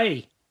pretty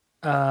lady.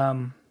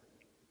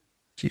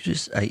 She's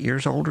just 8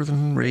 years older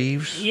than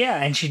Reeves.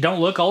 Yeah, and she don't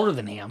look older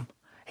than him.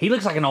 He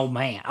looks like an old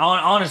man.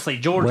 Honestly,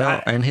 George.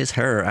 Well, and his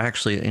hair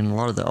actually in a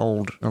lot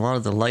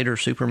of the later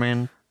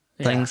Superman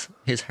things,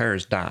 his hair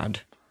is dyed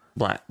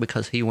black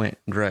because he went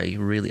gray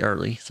really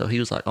early. So he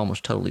was like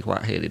almost totally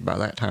white-headed by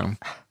that time.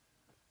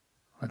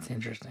 That's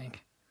interesting.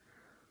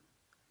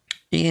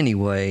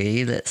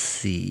 Anyway, let's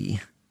see.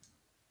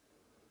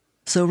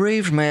 So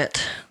Reeves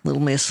met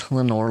little Miss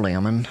Lenore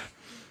Lemon,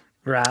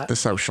 Right. the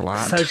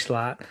socialite,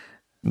 Socialite.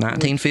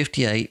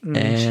 1958, She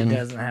and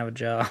doesn't have a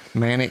job.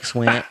 Mannix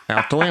went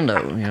out the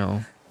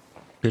window,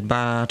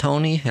 Goodbye,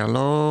 Tony.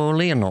 Hello,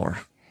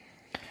 Leonore.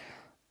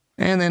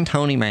 And then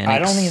Tony Mannix. I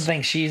don't even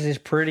think she's as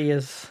pretty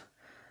as.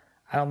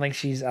 I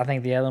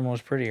think the other one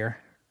was prettier.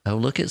 Oh,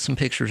 look at some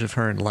pictures of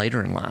her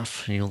later in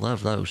life. You'll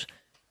love those.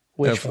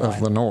 Which one?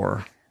 Of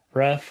Lenore.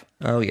 Rough.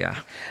 Oh, yeah.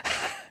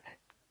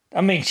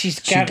 I mean, she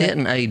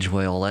didn't age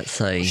well, let's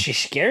say. She's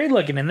scary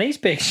looking in these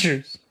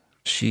pictures.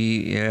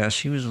 She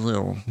was a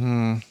little.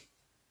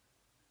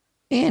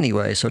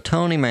 Anyway, so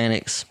Tony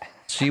Mannix,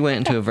 she went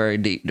into a very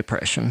deep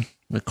depression,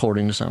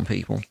 according to some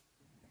people.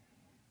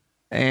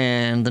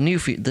 And the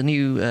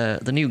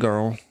new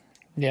girl,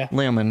 Yeah.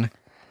 Lemon,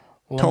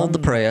 told the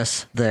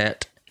press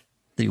that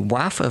the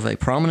wife of a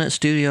prominent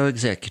studio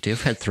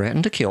executive had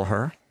threatened to kill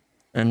her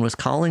and was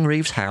calling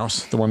Reeves'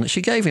 house, the one that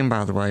she gave him,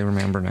 by the way,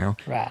 remember now,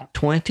 Right.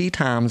 20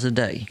 times a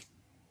day.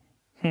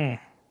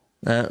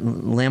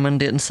 Lemon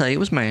didn't say it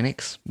was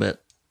Mannix,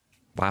 but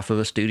wife of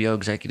a studio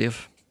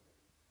executive.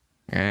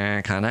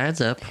 Kind of adds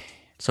up.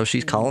 So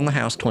she's calling the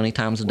house 20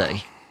 times a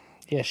day.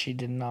 Yeah, she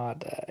did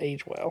not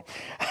age well.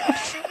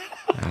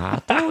 I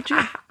told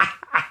you.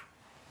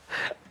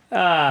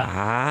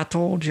 I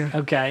told you.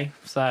 Okay,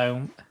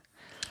 so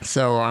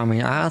I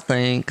mean, I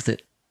think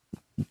that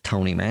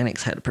Tony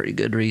Mannix had a pretty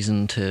good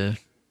reason that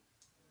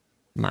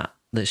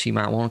she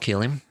might want to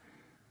kill him.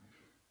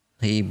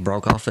 He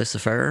broke off this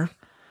affair,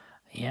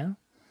 yeah,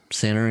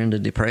 sent her into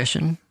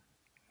depression.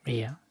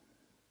 yeah.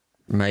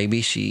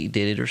 Maybe she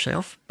did it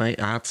herself.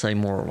 I'd say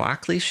more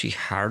likely she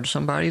hired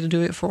somebody to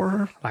do it for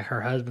her. Like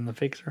her husband, the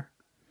fixer.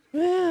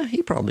 Yeah,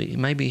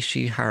 maybe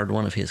she hired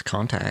one of his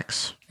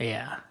contacts.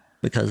 Yeah.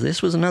 Because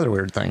this was another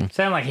weird thing.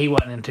 Sounded like he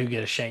wasn't in too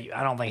good a shape.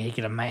 I don't think he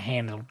could have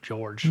handled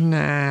George.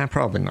 Nah,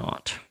 probably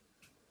not.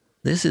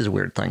 This is a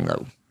weird thing,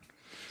 though.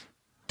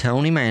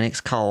 Tony Mannix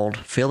called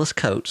Phyllis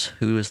Coates,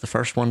 who was the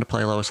first one to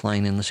play Lois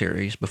Lane in the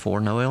series before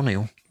Noel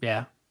Neill,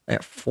 Yeah.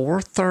 at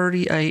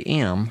 4:30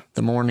 a.m.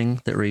 the morning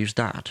that Reeves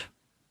died.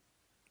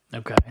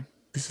 Okay.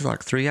 This is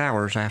like 3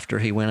 hours after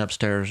he went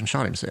upstairs and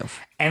shot himself.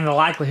 And the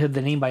likelihood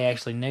that anybody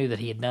actually knew that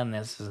he had done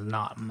this is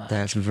not much.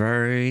 That's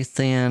very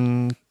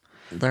thin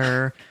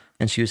there.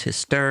 And she was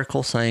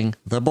hysterical, saying,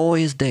 "The boy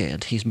is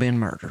dead. He's been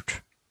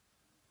murdered."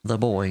 The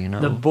boy,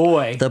 The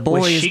boy. The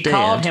boy is she dead.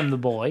 called him the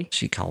boy.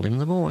 She called him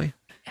the boy.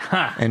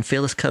 Huh. And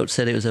Phyllis Coates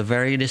said it was a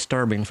very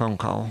disturbing phone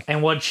call.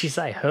 And what did she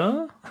say?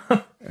 Huh?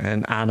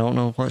 And I don't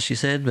know what she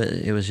said, but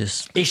it was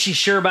just... Is she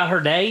sure about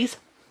her days?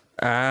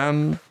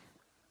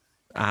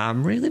 I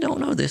really don't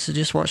know. This is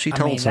just what she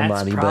told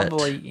somebody, that's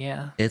probably, but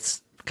yeah.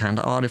 it's kind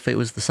of odd if it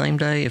was the same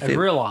day. It's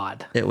real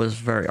odd. It was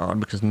very odd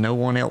because no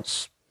one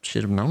else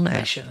should have known They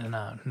that. shouldn't have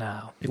known.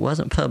 No. It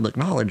wasn't public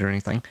knowledge or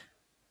anything.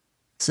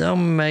 So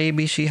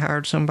maybe she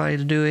hired somebody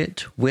to do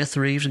it with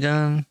Reeves'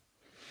 gun.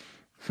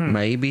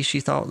 Maybe she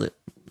thought that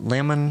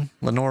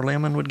Lenore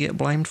Lemon would get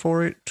blamed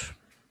for it.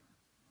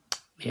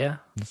 Yeah.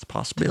 It's a Two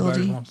birds,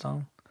 possibility. one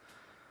stone.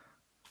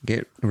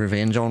 Get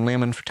revenge on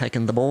Lemon for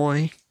taking the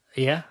boy.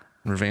 Yeah.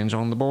 Revenge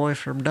on the boy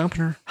for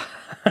dumping her.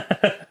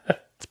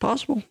 It's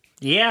possible.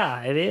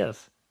 Yeah, it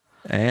is.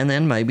 And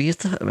then maybe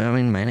it's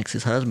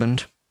Mannix's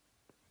husband.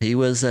 He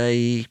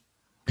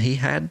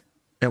had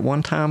at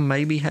one time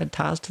maybe had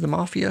ties to the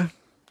mafia.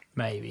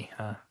 Maybe,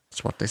 huh?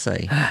 That's what they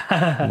say.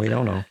 We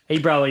don't know. He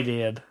probably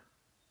did.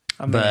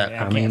 I mean, But,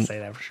 I can't say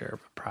that for sure,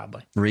 but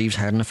probably. Reeves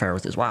had an affair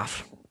with his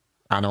wife.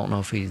 I don't know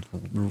if he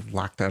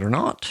liked that or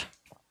not.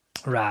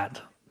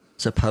 Right.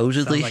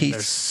 Supposedly Sounds like he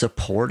there's-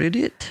 supported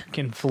it.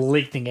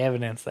 Conflicting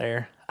evidence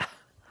there.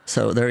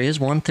 So there is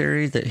one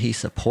theory that he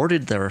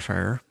supported their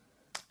affair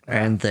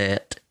and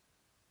that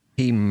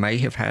he may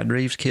have had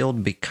Reeves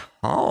killed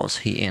because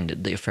he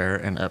ended the affair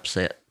and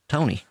upset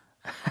Tony.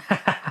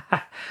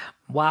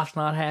 Wife's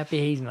not happy,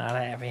 he's not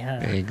happy, huh?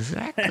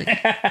 Exactly.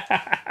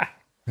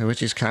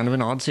 Which is kind of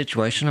an odd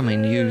situation. I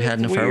mean, you had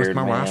an affair with weird,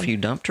 my wife, man. you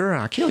dumped her,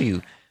 I kill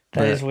you.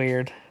 That is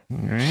weird.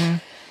 Yeah.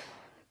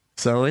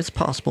 So it's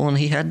possible, and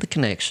he had the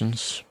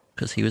connections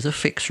because he was a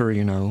fixer,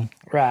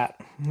 Right.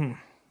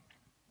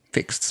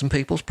 Fixed some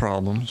people's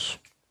problems.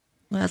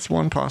 That's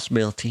one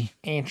possibility.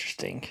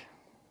 Interesting.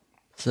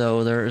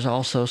 So there's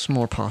also some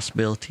more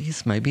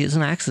possibilities. Maybe it's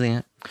an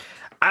accident.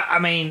 I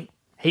mean,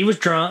 he was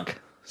drunk,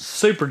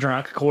 super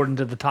drunk, according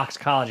to the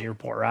toxicology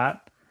report, right?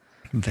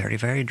 Very,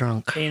 very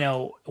drunk.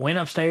 Went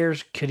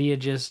upstairs. Could he have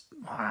just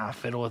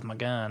fiddle with my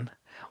gun?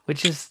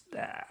 Which is,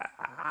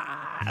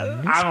 I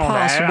don't know.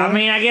 possible. I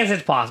mean, I guess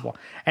it's possible.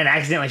 And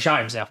accidentally shot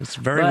himself. It's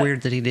very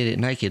weird that he did it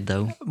naked,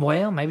 though.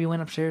 Well, maybe he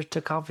went upstairs,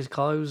 took off his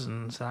clothes,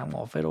 and said, "I'm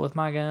going to fiddle with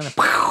my gun."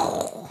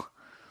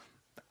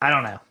 I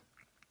don't know.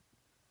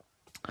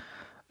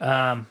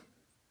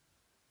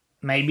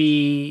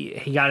 Maybe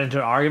he got into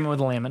an argument with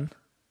Lemon.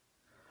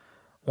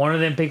 One of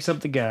them picks up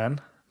the gun.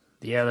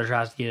 The other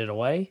tries to get it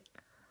away.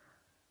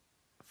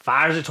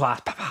 Fires it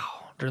twice, pow,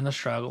 pow, during the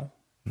struggle.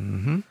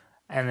 Mm-hmm.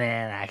 And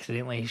then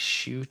accidentally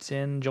shoots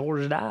in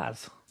George's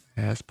eyes.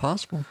 That's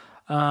possible.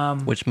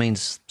 Which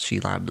means she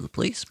lied to the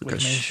police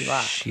because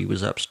she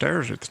was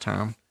upstairs at the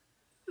time.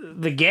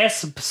 The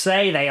guests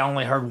say they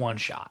only heard one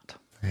shot.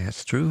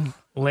 That's true.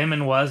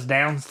 Lemon was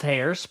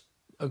downstairs,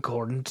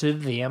 according to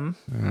them.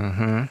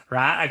 Mm-hmm.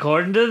 Right?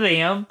 According to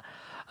them.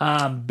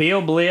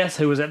 Bill Bliss,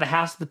 who was at the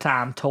house at the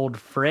time, told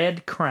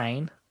Fred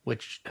Crane,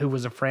 who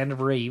was a friend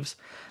of Reeves,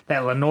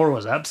 that Lenore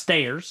was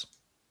upstairs.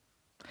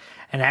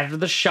 And after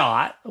the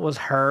shot was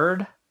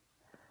heard,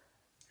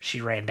 she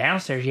ran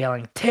downstairs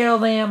yelling, "Tell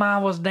them I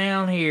was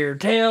down here.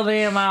 Tell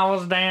them I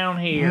was down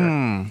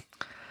here."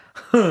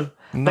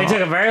 They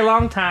took a very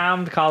long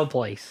time to call the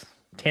police.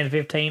 10 to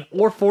 15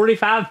 or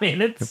 45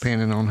 minutes.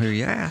 Depending on who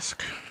you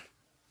ask.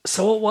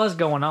 So what was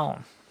going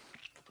on?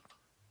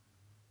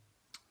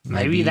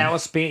 Maybe that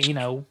was spent,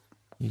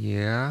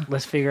 Yeah.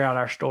 let's figure out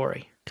our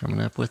story.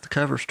 Coming up with the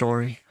cover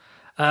story.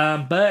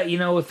 But,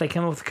 if they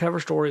come up with a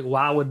cover story,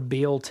 why would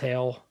Bill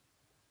tell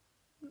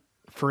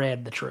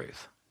Fred the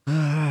truth?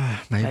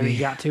 Maybe he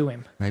got to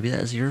him. Maybe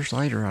that was years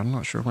later. I'm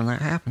not sure when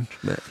that happened,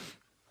 but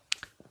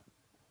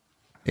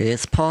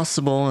it's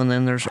possible. And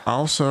then there's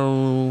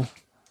also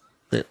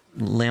that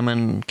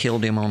Lemon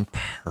killed him on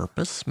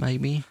purpose,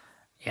 maybe.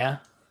 Yeah.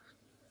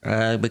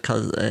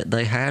 Because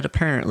they had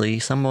apparently,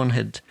 someone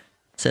had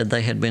said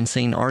they had been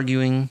seen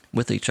arguing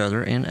with each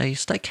other in a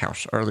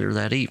steakhouse earlier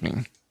that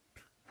evening.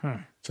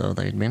 So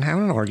they'd been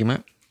having an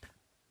argument.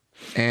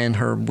 And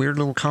her weird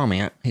little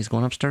comment, he's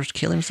going upstairs to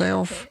kill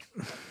himself.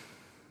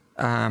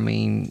 I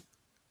mean,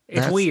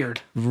 it's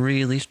weird.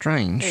 Really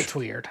strange. It's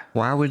weird.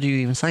 Why would you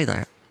even say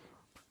that?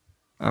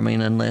 I mean,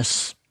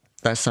 unless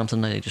that's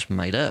something they just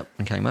made up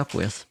and came up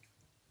with.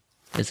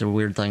 It's a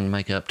weird thing to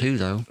make up too,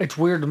 though. It's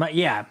weird to make,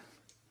 yeah.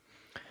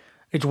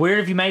 It's weird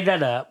if you made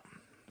that up.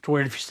 It's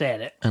weird if you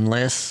said it.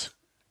 Unless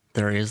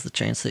there is the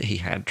chance that he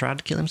had tried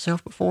to kill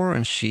himself before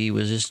and she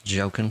was just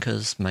joking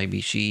because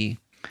maybe she...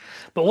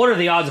 But what are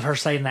the odds of her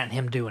saying that and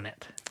him doing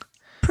it?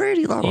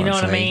 Pretty low. You know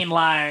what I mean?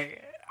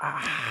 Like...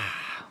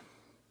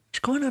 She's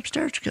going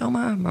upstairs to kill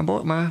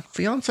my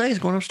fiance is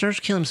going upstairs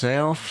to kill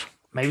himself.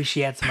 Maybe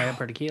she had somebody up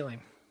there to kill him.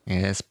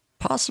 Yeah, it's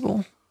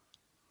possible.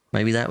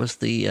 Maybe that was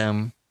the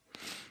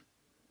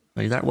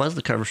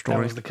cover story.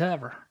 That was the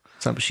cover.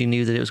 Something she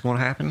knew that it was going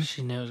to happen.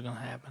 She knew it was going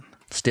to happen.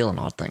 Still an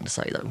odd thing to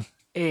say, though.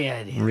 Yeah,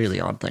 it is. Really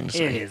odd thing to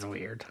say. It is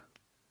weird.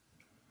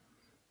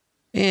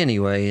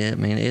 Anyway, I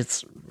mean,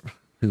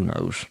 who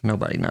knows?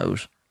 Nobody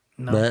knows.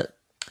 No. But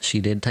she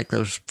did take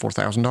those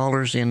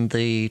 $4,000 in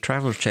the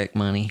traveler's check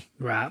money.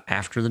 Right.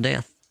 After the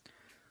death.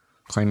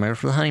 Claim over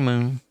for the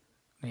honeymoon.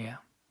 Yeah.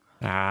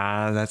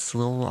 That's a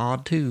little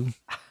odd, too.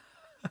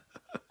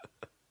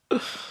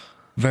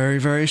 Very,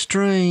 very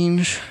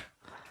strange.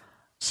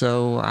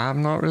 So,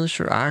 I'm not really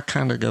sure. I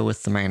kind of go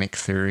with the manic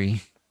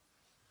theory.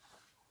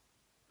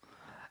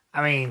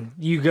 I mean,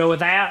 you go with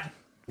that?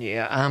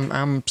 Yeah,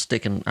 I'm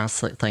sticking. I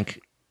think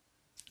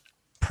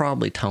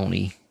probably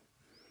Tony.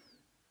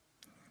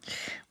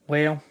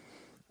 Well,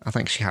 I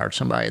think she hired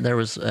somebody. There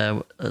was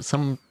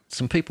some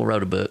people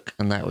wrote a book,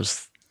 and that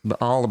was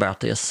all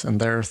about this,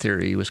 and their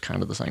theory was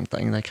kind of the same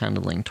thing. They kind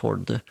of leaned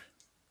toward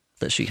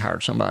that she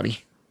hired somebody.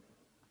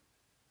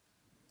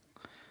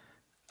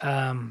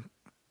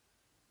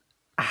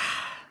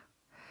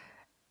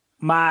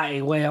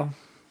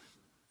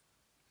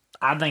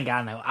 I think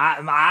I know.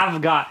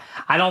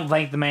 I don't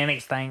think the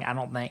Mannix thing,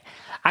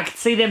 I could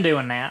see them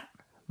doing that,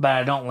 but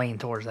I don't lean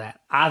towards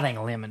that. I think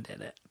Lemon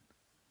did it.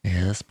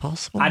 Yeah, that's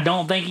possible. I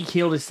don't think he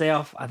killed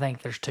himself. I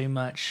think there's too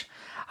much.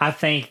 I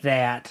think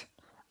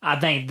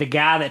the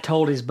guy that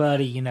told his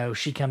buddy,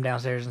 she come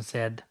downstairs and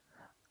said,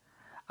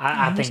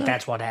 I think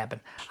that's what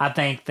happened. I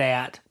think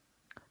that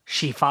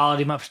she followed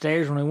him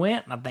upstairs when he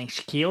went, and I think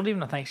she killed him,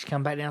 and I think she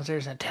come back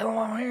downstairs and said, "Tell him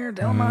I'm here,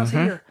 tell him I was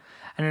here."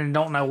 And then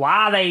don't know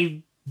why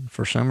they...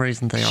 For some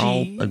reason, they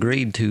all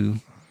agreed to...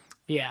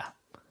 Yeah.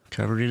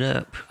 Covered it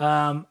up.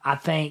 I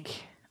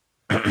think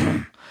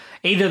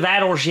either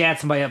that or she had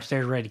somebody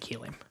upstairs ready to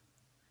kill him.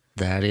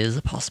 That is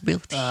a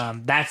possibility.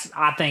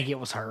 I think it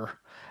was her.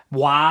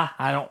 Why?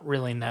 I don't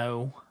really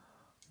know,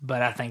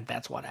 but I think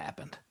that's what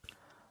happened.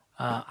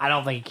 I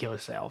don't think he killed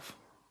himself.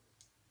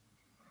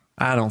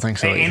 I don't think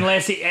so either.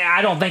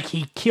 I don't think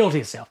he killed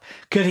himself.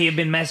 Could he have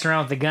been messing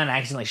around with the gun and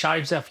accidentally shot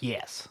himself?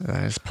 Yes.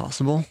 That is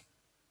possible.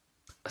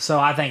 So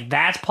I think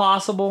that's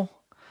possible,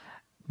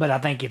 but I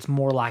think it's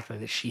more likely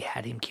that she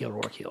had him killed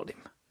or killed him.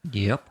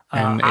 Yep.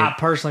 I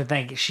personally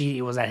think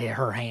it was at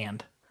her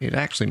hand. It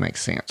actually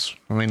makes sense.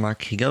 I mean,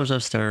 like, he goes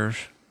upstairs,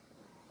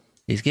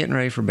 he's getting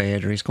ready for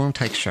bed, or he's going to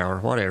take a shower,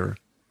 whatever.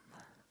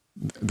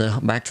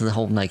 Back to the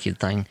whole naked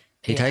thing.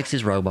 He takes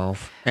his robe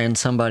off, and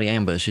somebody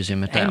ambushes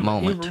him at that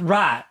moment.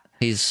 Right.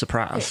 He's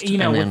surprised.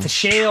 With the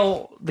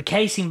shell, the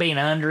casing being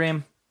under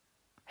him,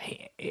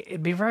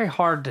 it'd be very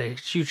hard to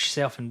shoot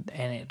yourself and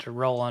it to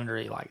roll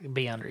under you,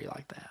 be under you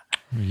like that.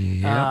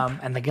 Yeah.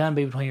 and the gun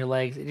be between your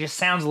legs. It just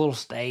sounds a little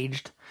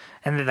staged,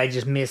 and that they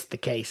just missed the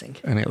casing.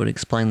 And it would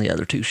explain the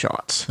other 2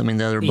 shots. I mean,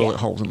 the other bullet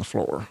holes in the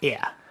floor.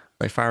 Yeah,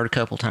 They fired a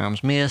couple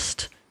times,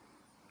 missed,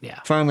 yeah,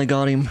 finally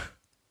got him.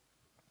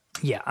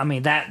 yeah. I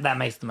mean that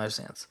makes the most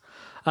sense.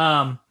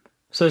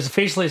 So it's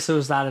officially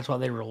suicide. That's what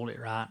they ruled it,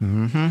 right?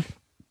 Mm-hmm.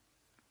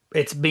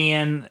 It's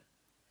been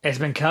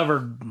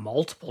covered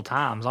multiple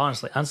times.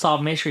 Honestly,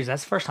 Unsolved Mysteries.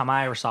 That's the first time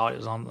I ever saw it. It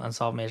was on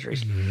Unsolved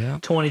Mysteries. Yeah.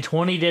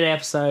 2020 did an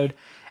episode.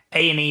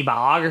 A&E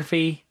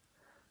Biography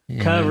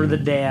covered the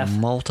death.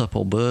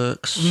 Multiple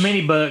books.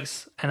 Many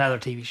books and other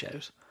TV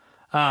shows.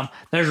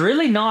 There's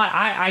really not.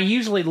 I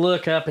usually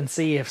look up and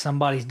see if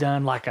somebody's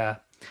done like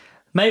a.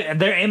 Maybe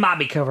there it might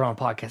be covered on a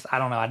podcast. I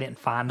don't know. I didn't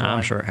find one.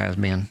 I'm sure it has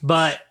been.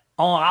 But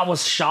I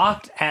was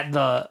shocked at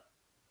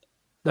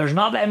there's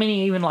not that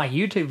many even like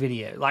YouTube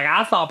videos. Like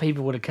I thought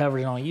people would have covered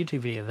it on a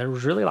YouTube video. There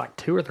was really like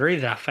 2 or 3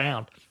 that I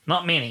found.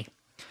 Not many.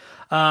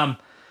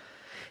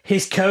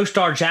 His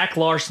co-star Jack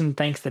Larson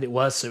thinks that it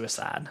was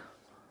suicide.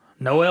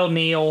 Noelle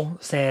Neal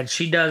said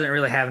she doesn't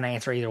really have an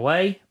answer either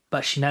way,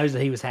 but she knows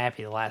that he was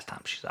happy the last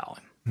time she saw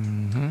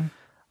him.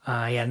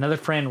 Mm-hmm. He had another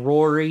friend,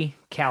 Rory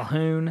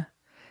Calhoun,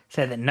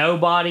 said that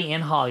nobody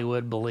in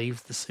Hollywood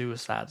believes the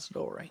suicide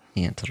story.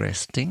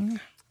 Interesting.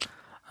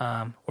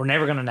 We're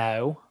never going to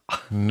know.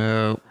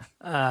 No.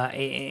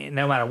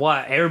 No matter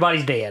what,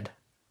 everybody's dead.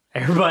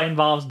 Everybody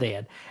involved's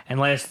dead.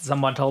 Unless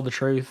someone told the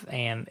truth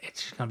and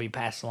it's just going to be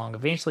passed along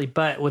eventually.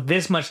 But with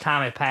this much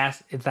time had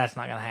passed, that's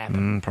not going to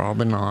happen.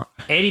 Probably not.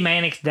 Eddie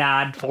Mannix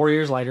died 4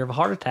 years later of a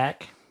heart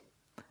attack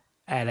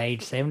at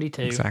age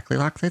 72. Exactly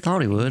like they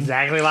thought he would.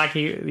 Exactly like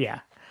yeah.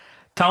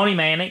 Tony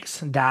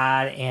Mannix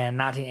died in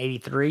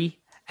 1983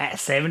 at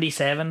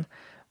 77.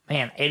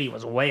 Man, Eddie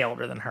was way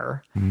older than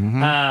her.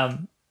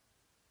 Mm-hmm.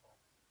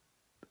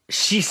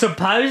 She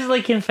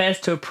supposedly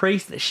confessed to a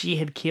priest that she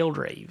had killed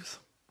Reeves.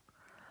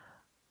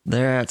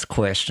 That's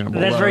questionable.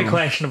 That's very though.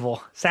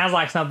 questionable. Sounds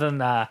like something.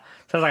 Sounds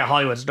like a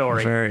Hollywood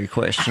story. Very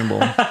questionable.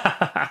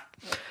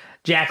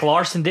 Jack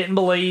Larson didn't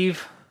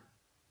believe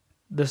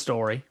the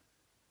story.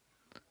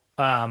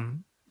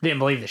 Didn't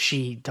believe that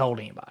she told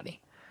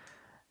anybody.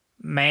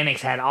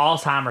 Mannix had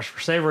Alzheimer's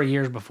for several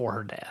years before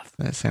her death.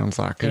 That sounds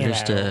like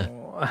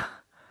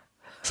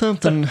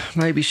something.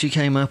 Maybe she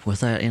came up with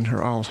that in her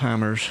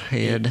Alzheimer's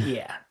head.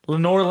 Yeah.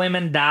 Lenore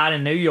Lemon died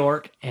in New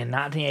York in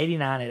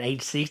 1989 at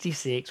age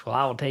 66. Well,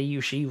 I will tell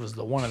you, she was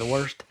one of the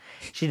worst.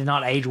 She did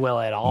not age well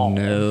at all.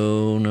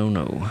 No.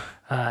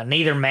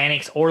 Neither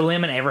Mannix or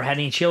Lemon ever had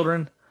any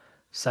children,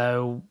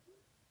 so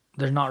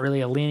there's not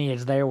really a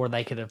lineage there where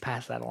they could have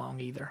passed that along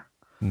either.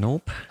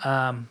 Nope.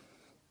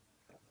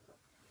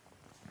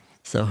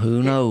 So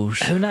who knows?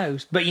 Who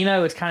knows? But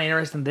it's kind of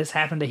interesting. This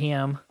happened to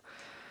him,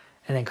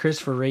 and then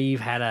Christopher Reeve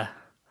had a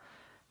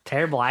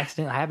terrible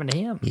accident that happened to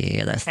him.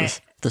 Yeah,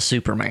 that's the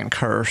Superman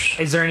curse.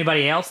 Is there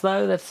anybody else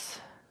though that's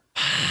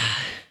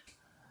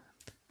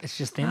it's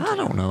just them? I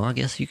don't know. I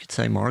guess you could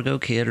say Margot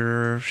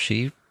Kidder.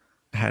 She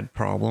had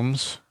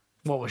problems.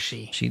 What was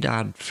she? She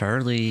died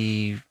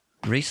fairly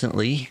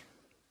recently.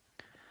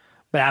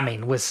 But I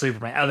mean, with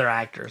Superman, other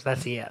actors.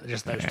 That's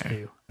just those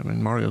 2. I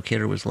mean, Margot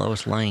Kidder was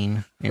Lois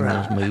Lane in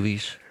those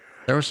movies.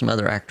 There were some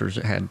other actors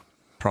that had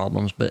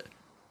problems, but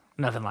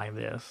nothing like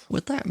this.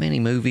 with that many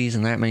movies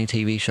and that many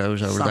TV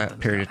shows over that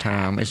Something's period of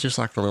time, it's just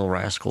like the Little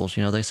Rascals.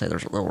 They say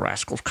there's a Little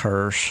Rascals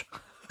curse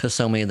because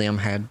so many of them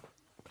had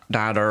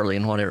died early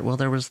and whatever. Well,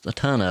 there was a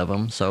ton of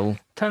them. So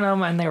Ton of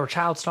them, and they were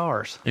child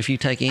stars. if you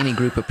take any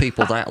group of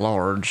people that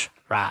large,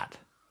 Right.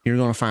 you're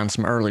going to find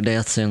some early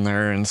deaths in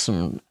there and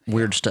some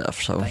weird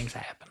stuff. So Things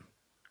happen.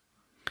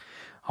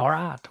 All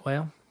right.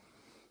 Well,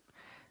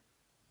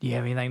 do you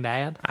have anything to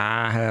add?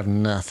 I have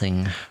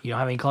nothing. You don't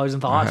have any closing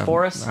thoughts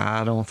for us?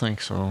 I don't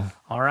think so.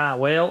 All right.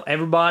 Well,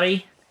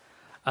 everybody,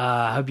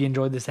 I hope you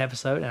enjoyed this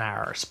episode and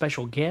our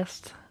special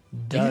guest,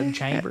 Doug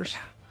Chambers.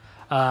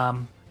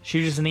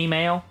 Shoot us an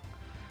email.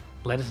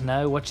 Let us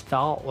know what you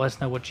thought. Let us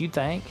know what you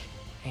think.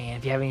 And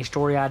if you have any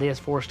story ideas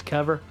for us to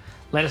cover,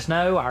 let us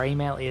know. Our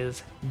email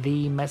is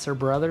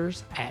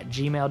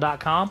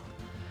themesserbrothers@gmail.com.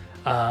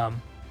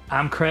 I'm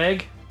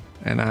Craig.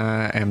 And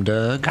I am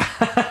Doug.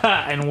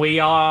 And we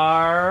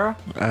are...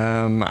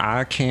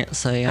 I can't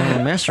say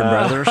I'm a Messer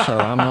brother, so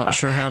I'm not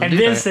sure how to do And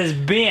this that. has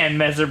been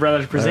Messer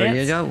Brothers Presents.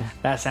 There you go.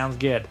 That sounds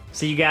good.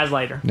 See you guys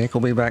later. Nick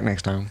will be back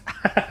next time.